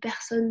de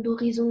personnes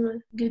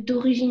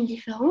d'origines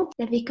différentes,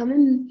 il y avait quand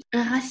même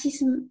un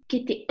racisme qui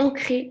était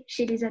ancré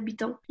chez les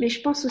habitants. Mais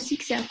je pense aussi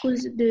que c'est à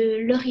cause de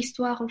leur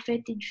histoire, en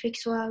fait, et du fait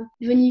qu'ils soient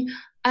venus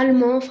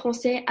allemand,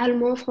 français.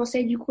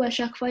 Du coup, à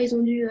chaque fois, ils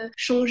ont dû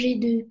changer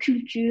de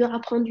culture,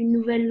 apprendre une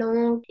nouvelle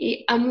langue.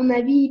 Et à mon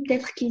avis,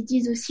 peut-être qu'ils se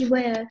disent aussi,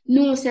 ouais,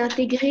 nous, on s'est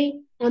intégrés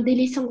en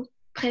délaissant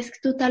presque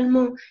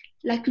totalement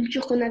la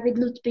culture qu'on avait de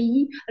notre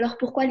pays. Alors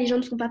pourquoi les gens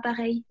ne sont pas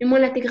pareils? Mais moi,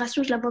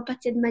 l'intégration, je la vois pas de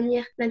cette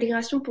manière.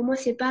 L'intégration, pour moi,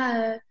 c'est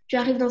pas tu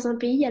arrives dans un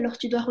pays, alors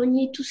tu dois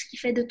renier tout ce qui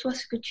fait de toi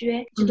ce que tu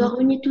es. Tu dois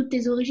renier toutes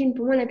tes origines.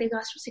 Pour moi,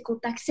 l'intégration, c'est qu'on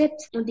t'accepte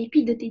en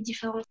dépit de tes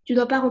différences. Tu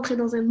dois pas rentrer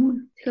dans un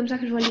moule. C'est comme ça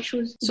que je vois les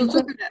choses.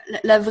 Surtout que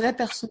la vraie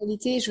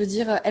personnalité, je veux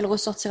dire, elle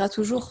ressortira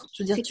toujours.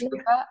 Je veux dire, tu peux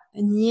pas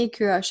nier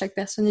que chaque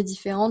personne est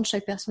différente,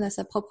 chaque personne a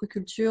sa propre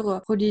culture,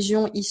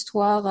 religion,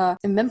 histoire,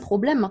 et même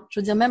problème.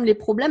 Je veux dire, même les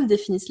problèmes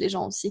définissent les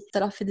gens aussi. Ça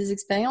leur fait des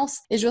expériences.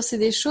 Et je veux dire, c'est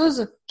des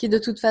choses qui, de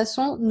toute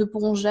façon, ne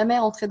pourront jamais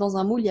rentrer dans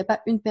un moule. Il n'y a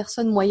pas une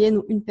personne moyenne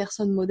ou une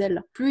personne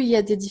modèle. Plus il y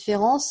a des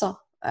différences,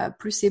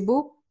 plus c'est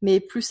beau,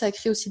 mais plus ça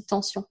crée aussi de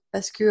tension.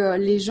 Parce que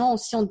les gens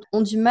aussi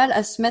ont du mal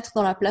à se mettre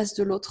dans la place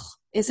de l'autre.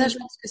 Et ça, je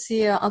pense que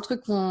c'est un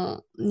truc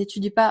qu'on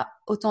n'étudie pas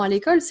autant à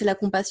l'école, c'est la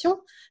compassion.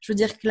 Je veux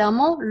dire,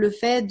 clairement, le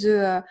fait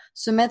de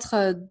se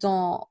mettre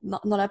dans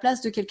la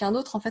place de quelqu'un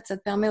d'autre, en fait, ça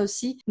te permet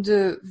aussi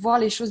de voir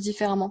les choses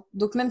différemment.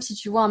 Donc, même si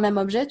tu vois un même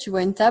objet, tu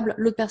vois une table,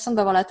 l'autre personne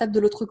va voir la table de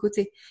l'autre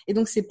côté. Et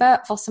donc, c'est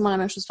pas forcément la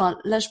même chose. Enfin,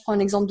 là, je prends un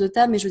exemple de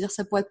table, mais je veux dire,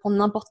 ça pourrait être pour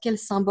n'importe quel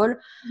symbole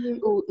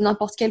ou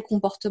n'importe quel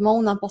comportement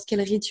ou n'importe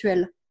quel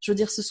rituel. Je veux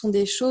dire, ce sont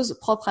des choses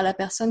propres à la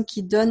personne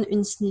qui donnent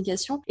une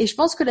signification. Et je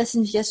pense que la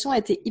signification a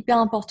été hyper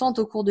importante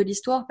au cours de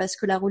l'histoire parce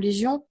que la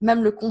religion,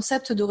 même le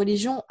concept de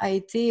religion a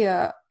été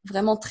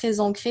vraiment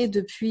très ancré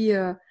depuis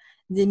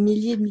des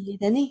milliers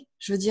d'années.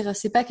 Je veux dire,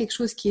 c'est pas quelque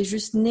chose qui est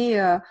juste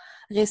né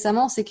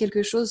récemment, c'est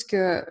quelque chose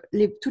que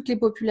toutes les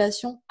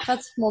populations,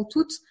 pratiquement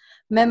toutes,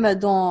 même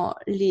dans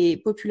les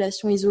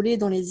populations isolées,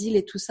 dans les îles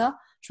et tout ça,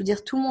 je veux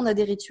dire, tout le monde a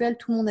des rituels,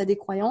 tout le monde a des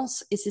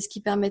croyances, et c'est ce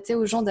qui permettait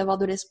aux gens d'avoir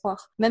de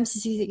l'espoir. Même si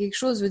c'est quelque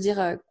chose, je veux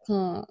dire,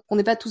 qu'on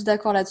n'est pas tous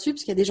d'accord là-dessus,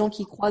 parce qu'il y a des gens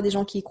qui y croient, des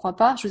gens qui y croient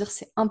pas. Je veux dire,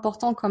 c'est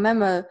important quand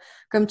même,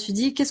 comme tu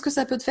dis, qu'est-ce que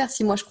ça peut te faire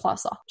si moi je crois à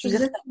ça? Je veux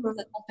dire,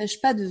 ça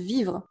t'empêche pas de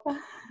vivre.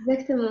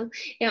 Exactement.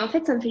 Et en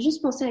fait, ça me fait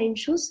juste penser à une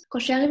chose. Quand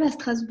je suis arrivée à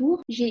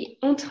Strasbourg, j'ai,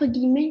 entre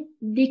guillemets,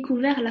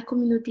 découvert la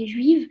communauté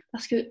juive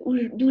parce que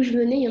d'où je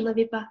venais, il n'y en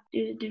avait pas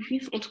de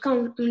juifs. En tout cas,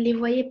 on ne les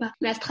voyait pas.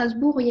 Mais à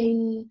Strasbourg, il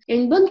y a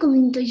une bonne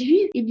communauté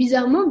juive et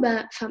bizarrement,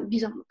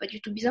 bizarrement, pas du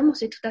tout bizarrement,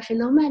 c'est tout à fait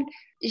normal.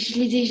 je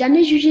les ai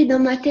jamais jugés dans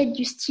ma tête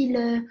du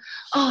style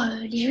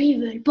les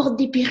juives elles portent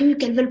des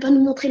perruques, elles veulent pas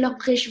nous montrer leurs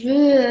vrais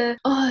cheveux,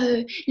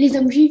 les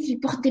hommes juifs ils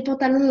portent des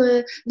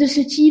pantalons de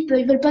ce type,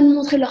 ils veulent pas nous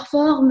montrer leur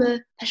forme.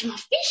 Je m'en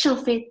fiche en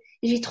fait.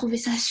 J'ai trouvé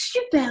ça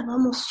super,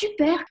 vraiment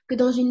super, que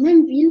dans une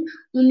même ville,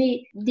 on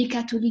ait des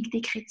catholiques,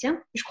 des chrétiens.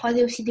 Je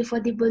croisais aussi des fois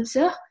des bonnes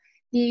sœurs,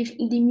 des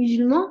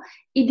musulmans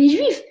et des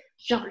juifs.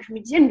 Genre, je me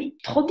disais, mais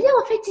trop bien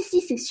en fait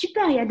ici, c'est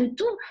super, il y a de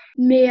tout.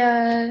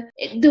 Mais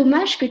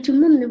dommage que tout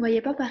le monde ne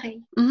voyait pas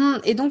pareil.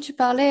 Et donc tu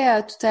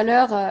parlais tout à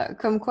l'heure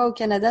comme quoi au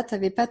Canada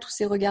t'avais pas tous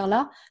ces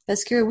regards-là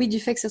parce que oui du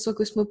fait que ça soit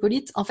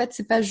cosmopolite en fait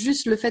c'est pas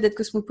juste le fait d'être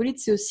cosmopolite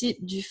c'est aussi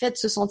du fait de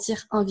se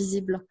sentir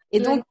invisible et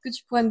Ouais. donc que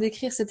tu pourrais me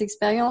décrire cette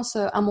expérience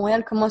à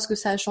Montréal comment est-ce que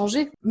ça a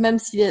changé même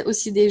s'il y a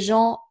aussi des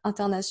gens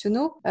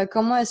internationaux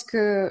comment est-ce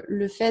que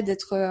le fait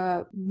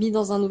d'être mis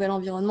dans un nouvel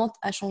environnement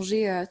a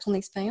changé ton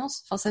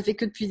expérience enfin ça fait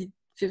que depuis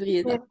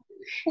février Ouais.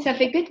 Ça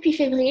fait que depuis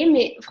février,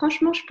 mais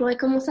franchement, je pourrais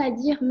commencer à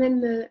dire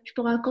même, je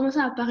pourrais commencer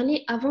à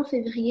parler avant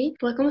février. Je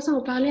pourrais commencer à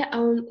en parler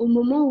au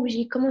moment où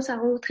j'ai commencé à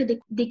rencontrer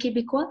des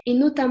Québécois et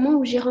notamment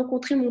où j'ai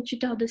rencontré mon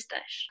tuteur de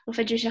stage. En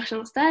fait, je cherchais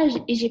un stage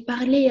et j'ai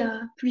parlé à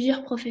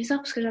plusieurs professeurs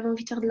parce que j'avais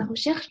envie de faire de la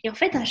recherche. Et en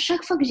fait, à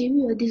chaque fois que j'ai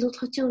eu des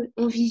entretiens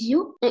en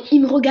visio,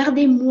 ils me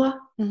regardaient moi.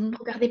 Ils me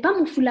regardaient pas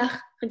mon foulard.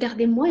 Ils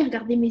regardaient moi, ils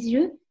regardaient mes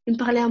yeux, ils me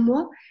parlaient à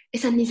moi et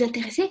ça ne les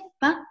intéressait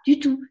pas du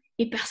tout.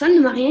 Et personne ne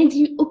m'a rien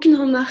dit, aucune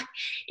remarque.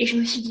 Et je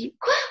me suis dit,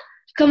 quoi?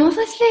 Comment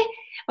ça se fait?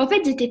 En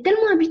fait, j'étais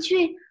tellement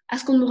habituée à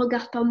ce qu'on ne me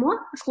regarde pas moi,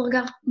 à ce qu'on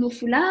regarde mon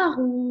foulard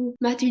ou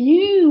ma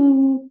tenue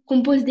ou qu'on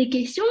me pose des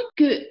questions,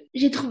 que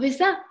j'ai trouvé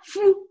ça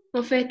fou,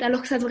 en fait,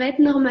 alors que ça devrait être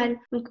normal.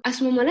 Donc à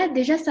ce moment-là,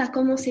 déjà, ça a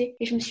commencé.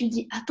 Et je me suis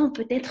dit, attends,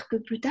 peut-être que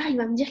plus tard, il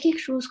va me dire quelque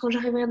chose quand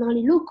j'arriverai dans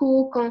les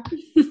locaux, quand...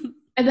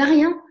 Eh ben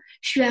rien.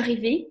 Je suis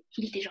arrivée,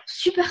 il était genre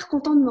super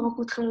content de me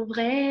rencontrer en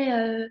vrai,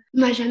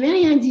 il m'a jamais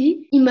rien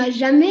dit, il m'a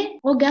jamais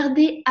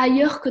regardé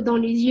ailleurs que dans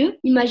les yeux,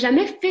 il m'a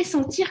jamais fait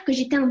sentir que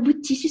j'étais un bout de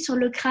tissu sur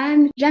le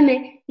crâne,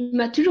 jamais. Il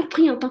m'a toujours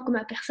pris en tant que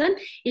ma personne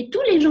et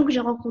tous les gens que j'ai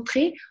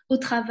rencontrés au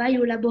travail,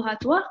 au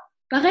laboratoire,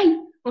 pareil.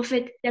 En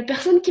fait, il y a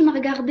personne qui m'a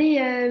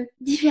regardé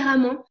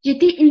différemment.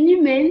 J'étais une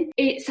humaine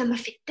et ça m'a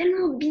fait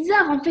tellement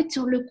bizarre en fait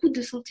sur le coup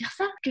de sentir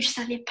ça que je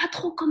savais pas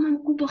trop comment me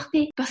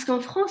comporter. Parce qu'en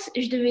France,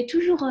 je devais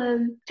toujours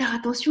faire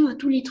attention à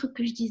tous les trucs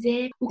que je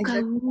disais au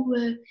cas où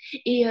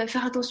et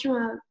faire attention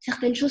à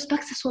certaines choses, pas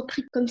que ça soit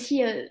pris comme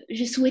si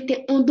je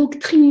souhaitais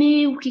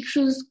endoctriner ou quelque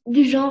chose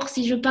du genre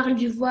si je parle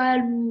du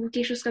voile ou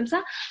quelque chose comme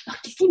ça. Alors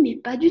qu'ici, mais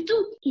pas du tout.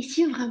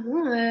 Ici,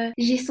 vraiment,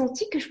 j'ai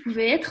senti que je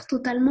pouvais être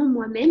totalement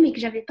moi-même et que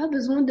j'avais pas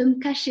besoin de me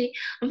cacher.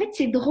 En fait,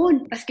 c'est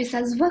drôle parce que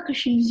ça se voit que je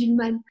suis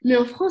musulmane. Mais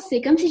en France,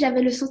 c'est comme si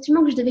j'avais le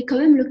sentiment que je devais quand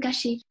même le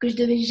cacher, que je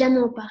devais jamais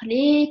en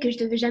parler, que je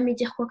devais jamais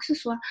dire quoi que ce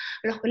soit.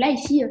 Alors que là,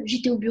 ici,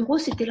 j'étais au bureau,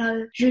 c'était là,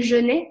 je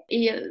jeûnais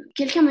et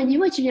quelqu'un m'a dit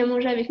ouais, tu viens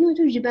manger avec nous et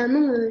tout. Je dis ben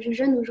non, je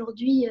jeûne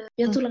aujourd'hui,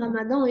 bientôt le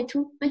Ramadan et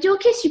tout. Il m'a dit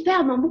ok,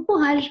 super, ben bon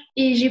courage.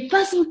 Et j'ai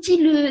pas senti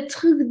le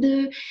truc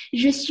de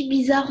je suis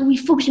bizarre ou il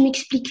faut que je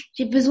m'explique.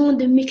 J'ai besoin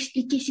de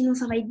m'expliquer sinon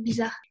ça va être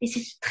bizarre. Et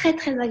c'est très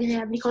très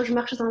agréable. Et quand je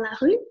marche dans la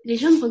rue, les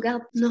gens me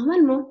regardent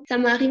normalement. Ça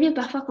m'est arrivé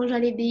parfois quand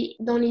j'allais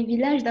dans les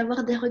villages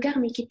d'avoir des regards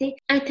mais qui étaient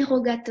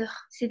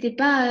interrogateurs. C'était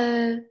pas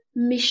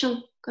méchant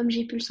comme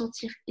j'ai pu le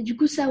sentir. Et du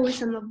coup, ça, ouais,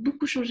 ça m'a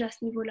beaucoup changé à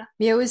ce niveau-là.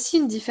 Mais il y a aussi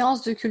une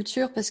différence de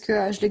culture parce que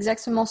je l'ai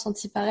exactement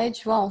senti pareil.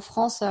 Tu vois, en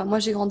France, moi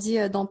j'ai grandi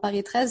dans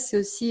Paris 13, c'est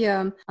aussi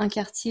un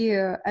quartier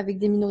avec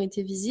des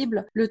minorités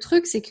visibles. Le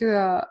truc, c'est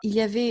que il y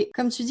avait,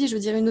 comme tu dis, je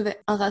veux dire,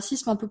 un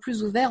racisme un peu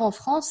plus ouvert en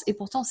France et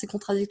pourtant c'est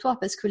contradictoire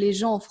parce que les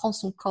gens en France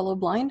sont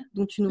colorblind,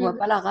 donc tu ne vois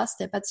pas la race,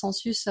 il n'y a pas de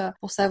census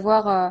pour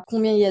savoir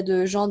combien il y a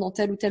de gens dans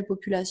telle ou telle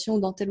population ou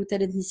dans telle ou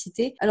telle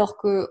ethnicité. Alors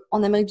que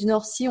en Amérique du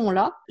Nord, si on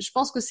l'a, je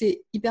pense que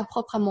c'est hyper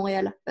propre à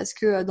Montréal parce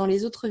que dans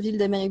les autres villes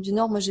d'Amérique du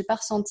Nord, moi j'ai pas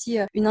ressenti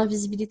une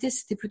invisibilité,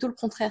 c'était plutôt le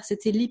contraire,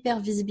 c'était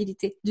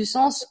l'hypervisibilité du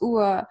sens où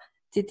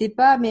t'étais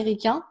pas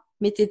américain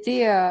mais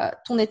t'étais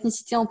ton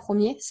ethnicité en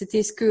premier,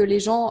 c'était ce que les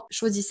gens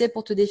choisissaient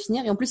pour te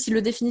définir et en plus ils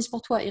le définissent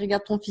pour toi, ils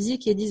regardent ton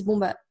physique et ils disent bon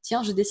bah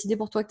tiens, j'ai décidé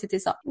pour toi que t'étais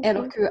ça. Okay. Et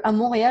alors que à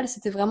Montréal,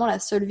 c'était vraiment la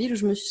seule ville où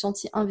je me suis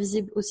sentie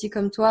invisible aussi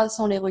comme toi,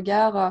 sans les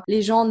regards,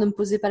 les gens ne me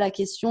posaient pas la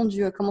question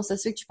du comment ça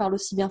se fait que tu parles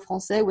aussi bien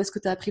français ou est-ce que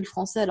tu as appris le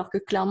français alors que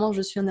clairement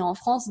je suis née en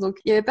France. Donc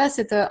il y avait pas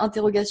cette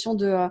interrogation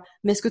de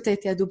mais est-ce que tu as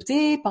été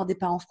adoptée par des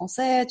parents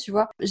français, tu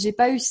vois. J'ai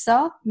pas eu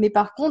ça, mais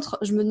par contre,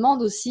 je me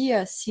demande aussi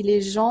si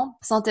les gens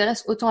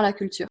s'intéressent autant à la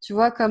culture. Tu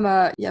vois, comme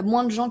il y a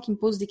moins de gens qui me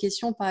posent des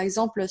questions, par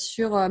exemple,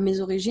 sur mes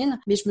origines,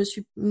 mais je me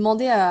suis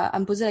demandé à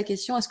me poser la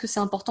question, est-ce que c'est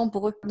important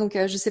pour eux? Donc,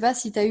 je sais pas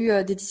si tu as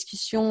eu des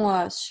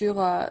discussions sur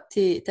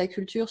ta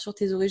culture, sur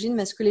tes origines,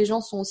 mais est-ce que les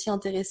gens sont aussi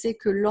intéressés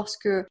que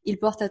lorsque ils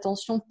portent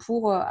attention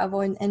pour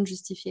avoir une haine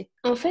justifiée?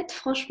 En fait,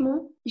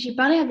 franchement, j'ai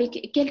parlé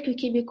avec quelques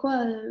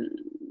Québécois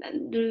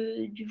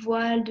du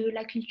voile, de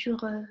la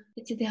culture,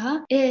 etc.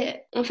 Et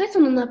en fait,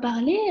 on en a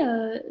parlé,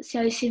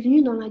 c'est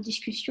venu dans la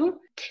discussion.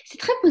 C'est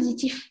très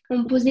positif. On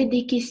me posait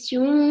des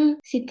questions,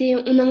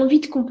 on a envie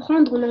de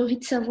comprendre, on a envie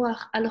de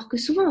savoir. Alors que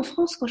souvent en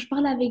France, quand je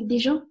parlais avec des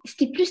gens,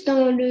 c'était plus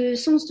dans le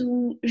sens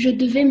où je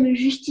devais me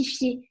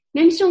justifier.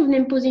 Même si on venait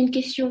me poser une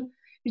question,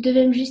 je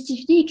devais me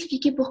justifier,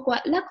 expliquer pourquoi.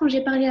 Là, quand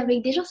j'ai parlé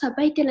avec des gens, ça n'a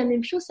pas été la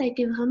même chose, ça a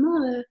été vraiment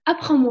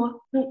apprends-moi.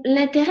 Donc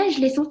l'intérêt,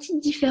 je l'ai senti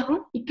différent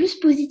et plus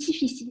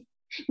positif ici.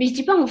 Mais je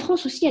dis pas, en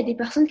France aussi, il y a des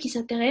personnes qui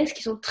s'intéressent,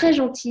 qui sont très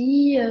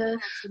gentilles,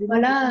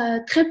 voilà,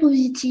 très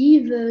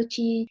positives,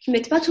 qui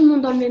mettent pas tout le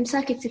monde dans le même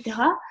sac, etc.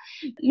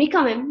 Mais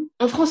quand même,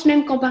 en France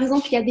même, quand par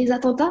exemple il y a des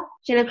attentats,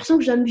 j'ai l'impression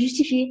que je dois me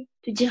justifier,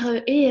 de dire,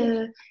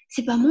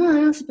 c'est pas moi,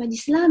 hein, c'est pas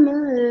l'islam.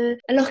 Hein,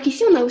 Alors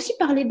qu'ici, on a aussi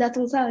parlé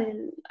d'attentats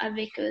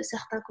avec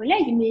certains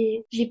collègues,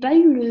 mais j'ai pas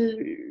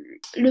eu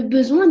le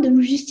besoin de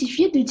me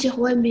justifier, de dire,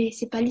 ouais, mais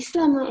c'est pas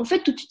l'islam. Hein. En fait,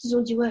 tout de suite, ils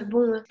ont dit, ouais,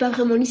 bon, c'est pas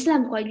vraiment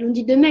l'islam, quoi. Ils l'ont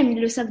dit d'eux-mêmes,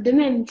 ils le savent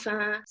d'eux-mêmes. Enfin,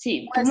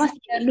 pour moi,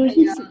 c'est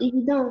logique, c'est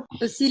évident.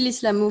 Aussi,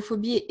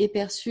 l'islamophobie est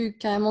perçue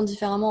carrément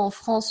différemment en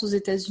France, aux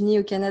États-Unis,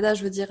 au Canada.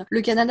 Je veux dire,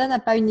 le Canada n'a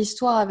pas une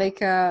histoire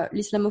avec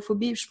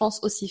l'islamophobie, je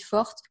pense, aussi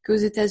forte qu'aux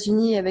États-Unis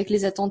avec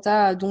les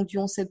attentats donc du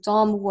 11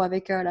 septembre ou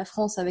avec la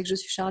France avec Je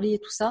suis Charlie et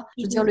tout ça.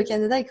 Je veux dire, le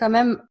Canada est quand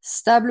même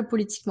stable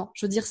politiquement.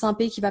 Je veux dire, c'est un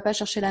pays qui va pas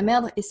chercher la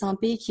merde et c'est un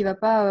pays qui va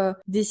pas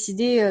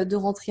décider de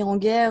rentrer en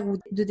guerre ou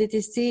de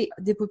détester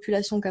des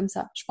populations comme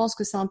ça. Je pense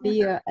que c'est un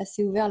pays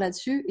assez ouvert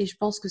là-dessus et je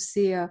pense que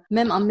c'est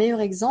même un meilleur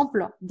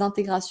exemple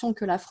d'intégration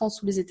que la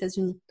France ou les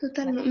États-Unis.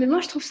 Totalement. Mais moi,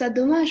 je trouve ça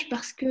dommage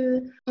parce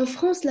que en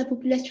France, la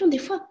population, des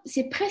fois,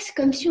 c'est presque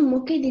comme si on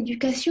manquait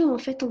d'éducation. En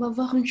fait, on va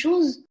voir une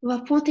chose, on va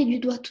pointer du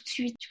doigt tout de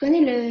suite. Tu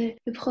connais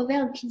le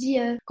proverbe qui dit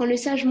quand le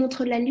sage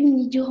montre la lune,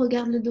 l'idiot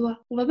regarde le doigt.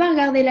 On va pas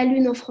regarder la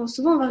lune en France.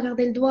 Souvent, on va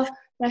regarder le doigt,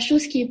 la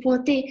chose qui est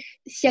pointée.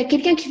 S'il y a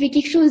quelqu'un qui fait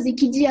quelque chose et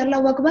qui dit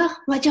Allahu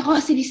Akbar, on va dire oh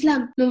c'est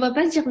l'islam. Mais on va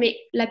pas se dire mais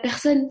la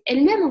personne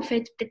elle-même en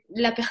fait, peut-être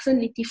la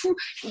personne était fou.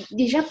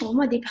 Déjà pour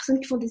moi des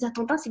personnes qui font des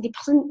attentats, c'est des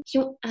personnes qui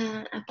ont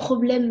un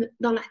problème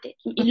dans la tête.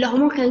 Il leur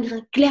manque un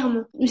grain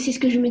clairement. C'est ce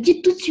que je me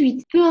dis tout de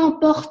suite. Peu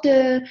importe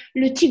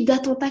le type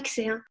d'attentat que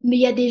c'est. Hein. Mais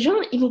il y a des gens,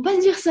 ils vont pas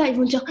se dire ça. Ils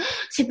vont dire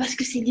c'est parce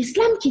que c'est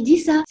l'islam qui dit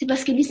ça. C'est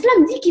parce que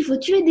l'islam dit qu'il faut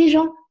tuer des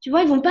gens. Tu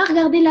vois, ils vont pas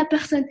regarder la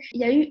personne. Il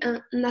y a eu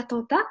un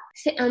attentat.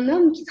 C'est un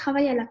homme qui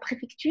travaille à la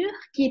préfecture,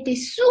 qui était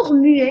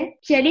sourd-muet,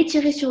 qui allait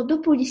tirer sur 2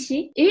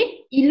 policiers et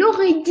il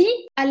aurait dit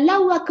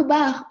Allahu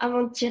Akbar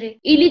avant de tirer.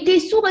 Il était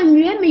sourd et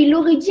muet, mais il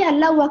aurait dit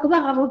Allahu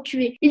Akbar avant de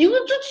tuer. Et du coup,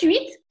 tout de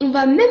suite, on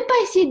va même pas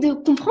essayer de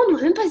comprendre, on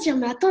va même pas se dire,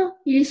 mais attends,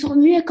 il est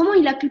sourd-muet, comment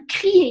il a pu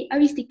crier? Ah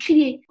oui, c'était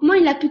crier. Comment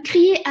il a pu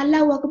crier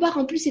Allahu Akbar?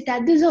 En plus, c'était à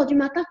 2 heures du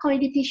matin quand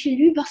il était chez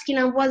lui parce qu'il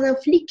a un voisin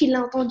flic qui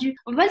l'a entendu.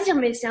 On va se dire,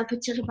 mais c'est un peu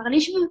tiré par les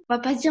cheveux. On va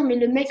pas se dire, mais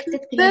le mec,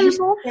 peut-être qu'il a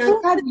juste fait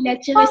un câble, il a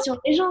tiré sur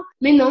les gens.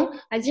 Mais non,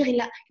 à dire, il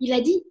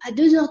a dit à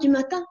 2 heures du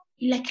matin.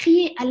 Il a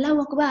crié Allahu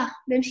Akbar,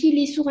 même s'il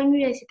est sourd et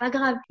muet, c'est pas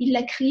grave. Il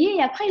l'a crié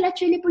et après il a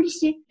tué les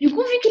policiers. Du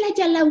coup, vu qu'il a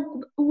dit Allahu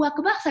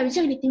Akbar, ça veut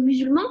dire qu'il était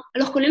musulman,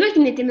 alors que le mec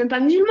il n'était même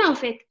pas musulman en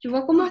fait. Tu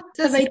vois comment?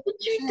 Ça va être tout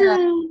de suite,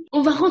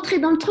 on va rentrer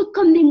dans le truc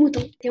comme des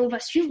moutons. Et on va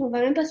suivre, on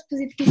va même pas se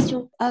poser de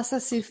questions. Ah ça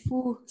c'est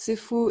fou.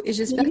 Et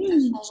j'espère que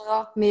ça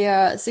changera. Mais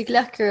c'est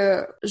clair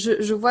que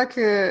je vois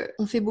que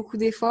on fait beaucoup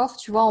d'efforts,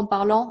 tu vois, en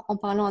parlant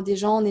à des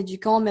gens, en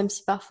éduquant, même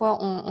si parfois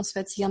on se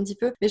fatigue un petit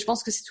peu. Mais je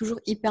pense que c'est toujours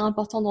hyper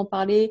important d'en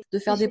parler, de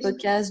faire des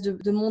podcasts,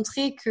 de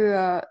montrer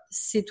que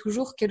c'est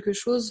toujours quelque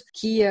chose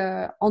qui,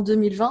 en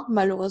 2020,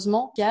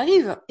 malheureusement, qui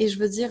arrive. Et je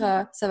veux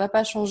dire, ça va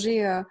pas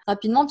changer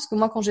rapidement, parce que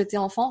moi, quand j'étais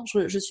enfant,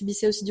 je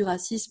subissais aussi du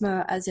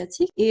racisme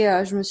asiatique. Et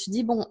je me suis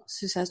dit, bon,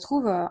 si ça se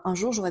trouve, un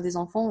jour, j'aurai des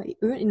enfants et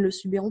eux, ils ne le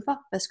subiront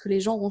pas, parce que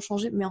les gens auront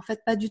changé. Mais en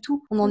fait, pas du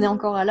tout. On en est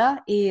encore à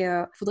là et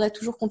faudrait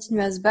toujours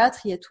continuer à se battre.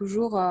 Il y a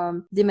toujours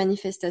des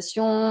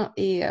manifestations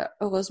et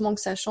heureusement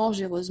que ça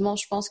change. Et heureusement,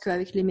 je pense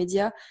qu'avec les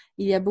médias,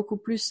 il y a beaucoup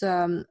plus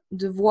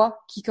de voix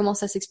qui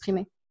commencent à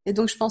s'exprimer. Et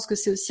donc, je pense que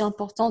c'est aussi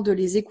important de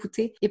les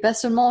écouter et pas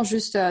seulement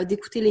juste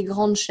d'écouter les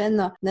grandes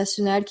chaînes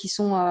nationales qui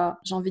sont,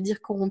 j'ai envie de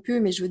dire corrompues,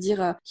 mais je veux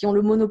dire qui ont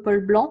le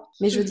monopole blanc.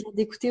 Mais je veux dire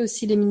d'écouter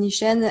aussi les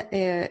mini-chaînes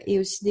et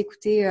aussi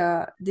d'écouter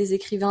des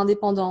écrivains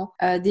indépendants,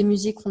 des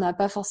musiques qu'on n'a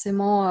pas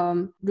forcément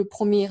le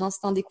premier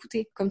instinct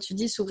d'écouter. Comme tu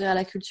dis, s'ouvrir à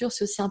la culture,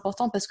 c'est aussi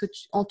important parce que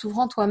en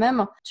t'ouvrant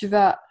toi-même, tu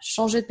vas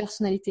changer de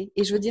personnalité.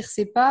 Et je veux dire,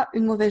 c'est pas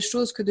une mauvaise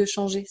chose que de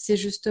changer. C'est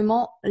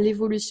justement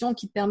l'évolution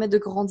qui te permet de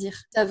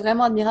grandir. C'est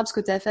vraiment admirable ce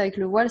que tu as fait avec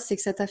le voile, c'est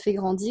que ça t'a fait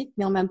grandir,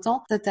 mais en même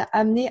temps, ça t'a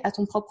amené à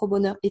ton propre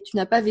bonheur. Et tu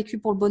n'as pas vécu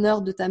pour le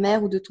bonheur de ta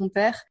mère ou de ton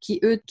père,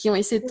 qui ont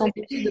essayé de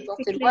t'empêcher de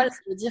porter le voile. Ça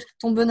veut dire,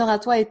 ton bonheur à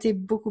toi a été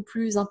beaucoup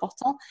plus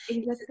important.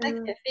 Exactement. C'est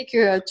ça qui a fait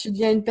que tu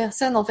deviens une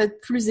personne, en fait,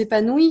 plus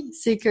épanouie.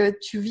 C'est que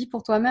tu vis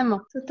pour toi-même.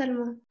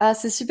 Totalement. Ah,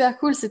 c'est super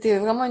cool. C'était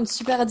vraiment une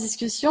super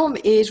discussion.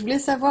 Et je voulais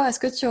savoir, est-ce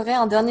que tu aurais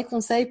un dernier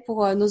conseil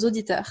pour nos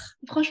auditeurs?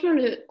 Franchement,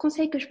 le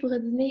conseil que je pourrais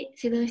donner,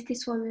 c'est de rester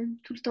soi-même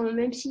tout le temps.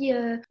 Même si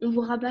on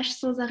vous rabâche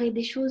sans arrêt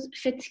des choses,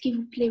 faites ce qui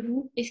vous plaît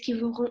vous et ce qui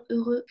vous rend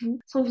heureux vous,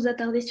 sans vous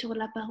attarder sur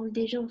la parole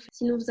des gens. En fait.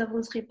 Sinon, vous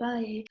avancerez pas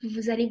et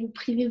vous allez vous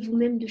priver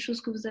vous-même de choses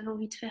que vous avez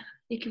envie de faire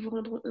et qui vous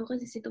rendront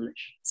heureuse et c'est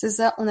dommage. C'est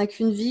ça, on n'a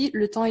qu'une vie,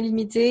 le temps est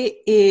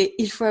limité et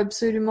il faut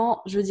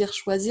absolument, je veux dire,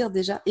 choisir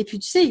déjà. Et puis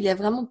tu sais, il y a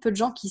vraiment peu de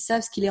gens qui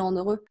savent ce qu'il est en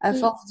heureux. À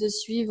force de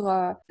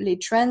suivre les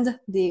trends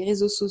des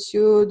réseaux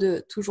sociaux,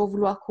 de toujours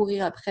vouloir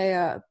courir après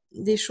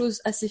des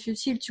choses assez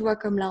futiles, tu vois,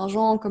 comme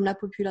l'argent, comme la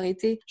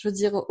popularité. Je veux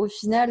dire, au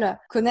final,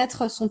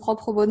 connaître son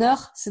propre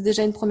bonheur, c'est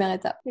déjà une première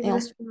étape. Et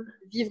ensuite,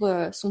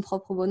 vivre son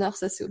propre bonheur,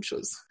 ça c'est autre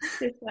chose.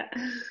 C'est ça.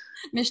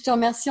 Mais je te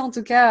remercie en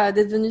tout cas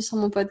d'être venue sur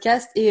mon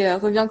podcast et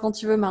reviens quand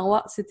tu veux,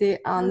 Marois.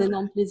 C'était un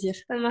énorme plaisir.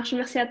 Ça marche.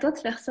 Merci à toi de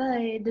faire ça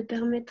et de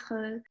permettre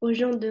aux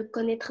gens de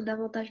connaître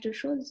davantage de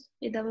choses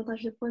et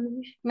davantage de points de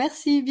vue.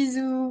 Merci,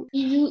 bisous.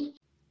 Bisous.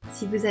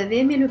 Si vous avez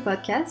aimé le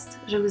podcast,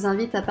 je vous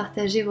invite à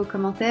partager vos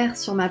commentaires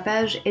sur ma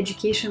page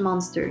Education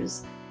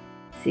Monsters.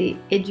 C'est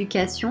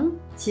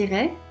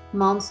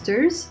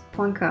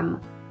education-monsters.com.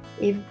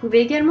 Et vous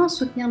pouvez également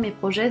soutenir mes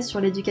projets sur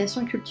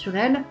l'éducation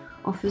culturelle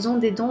en faisant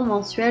des dons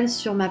mensuels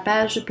sur ma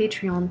page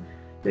Patreon.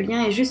 Le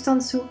lien est juste en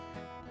dessous.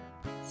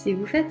 Si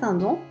vous faites un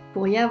don, vous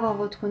pourriez avoir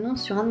votre nom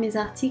sur un de mes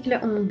articles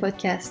ou mon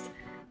podcast.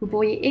 Vous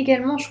pourriez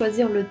également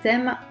choisir le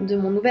thème de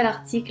mon nouvel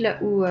article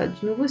ou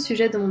du nouveau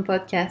sujet de mon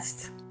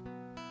podcast.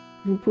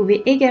 Vous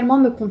pouvez également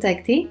me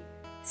contacter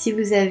si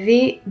vous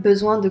avez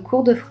besoin de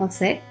cours de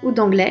français ou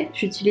d'anglais.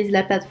 J'utilise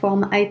la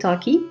plateforme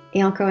italki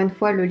et encore une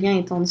fois, le lien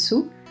est en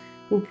dessous.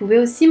 Vous pouvez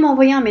aussi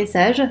m'envoyer un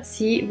message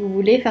si vous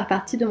voulez faire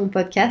partie de mon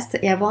podcast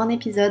et avoir un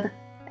épisode.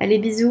 Allez,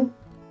 bisous!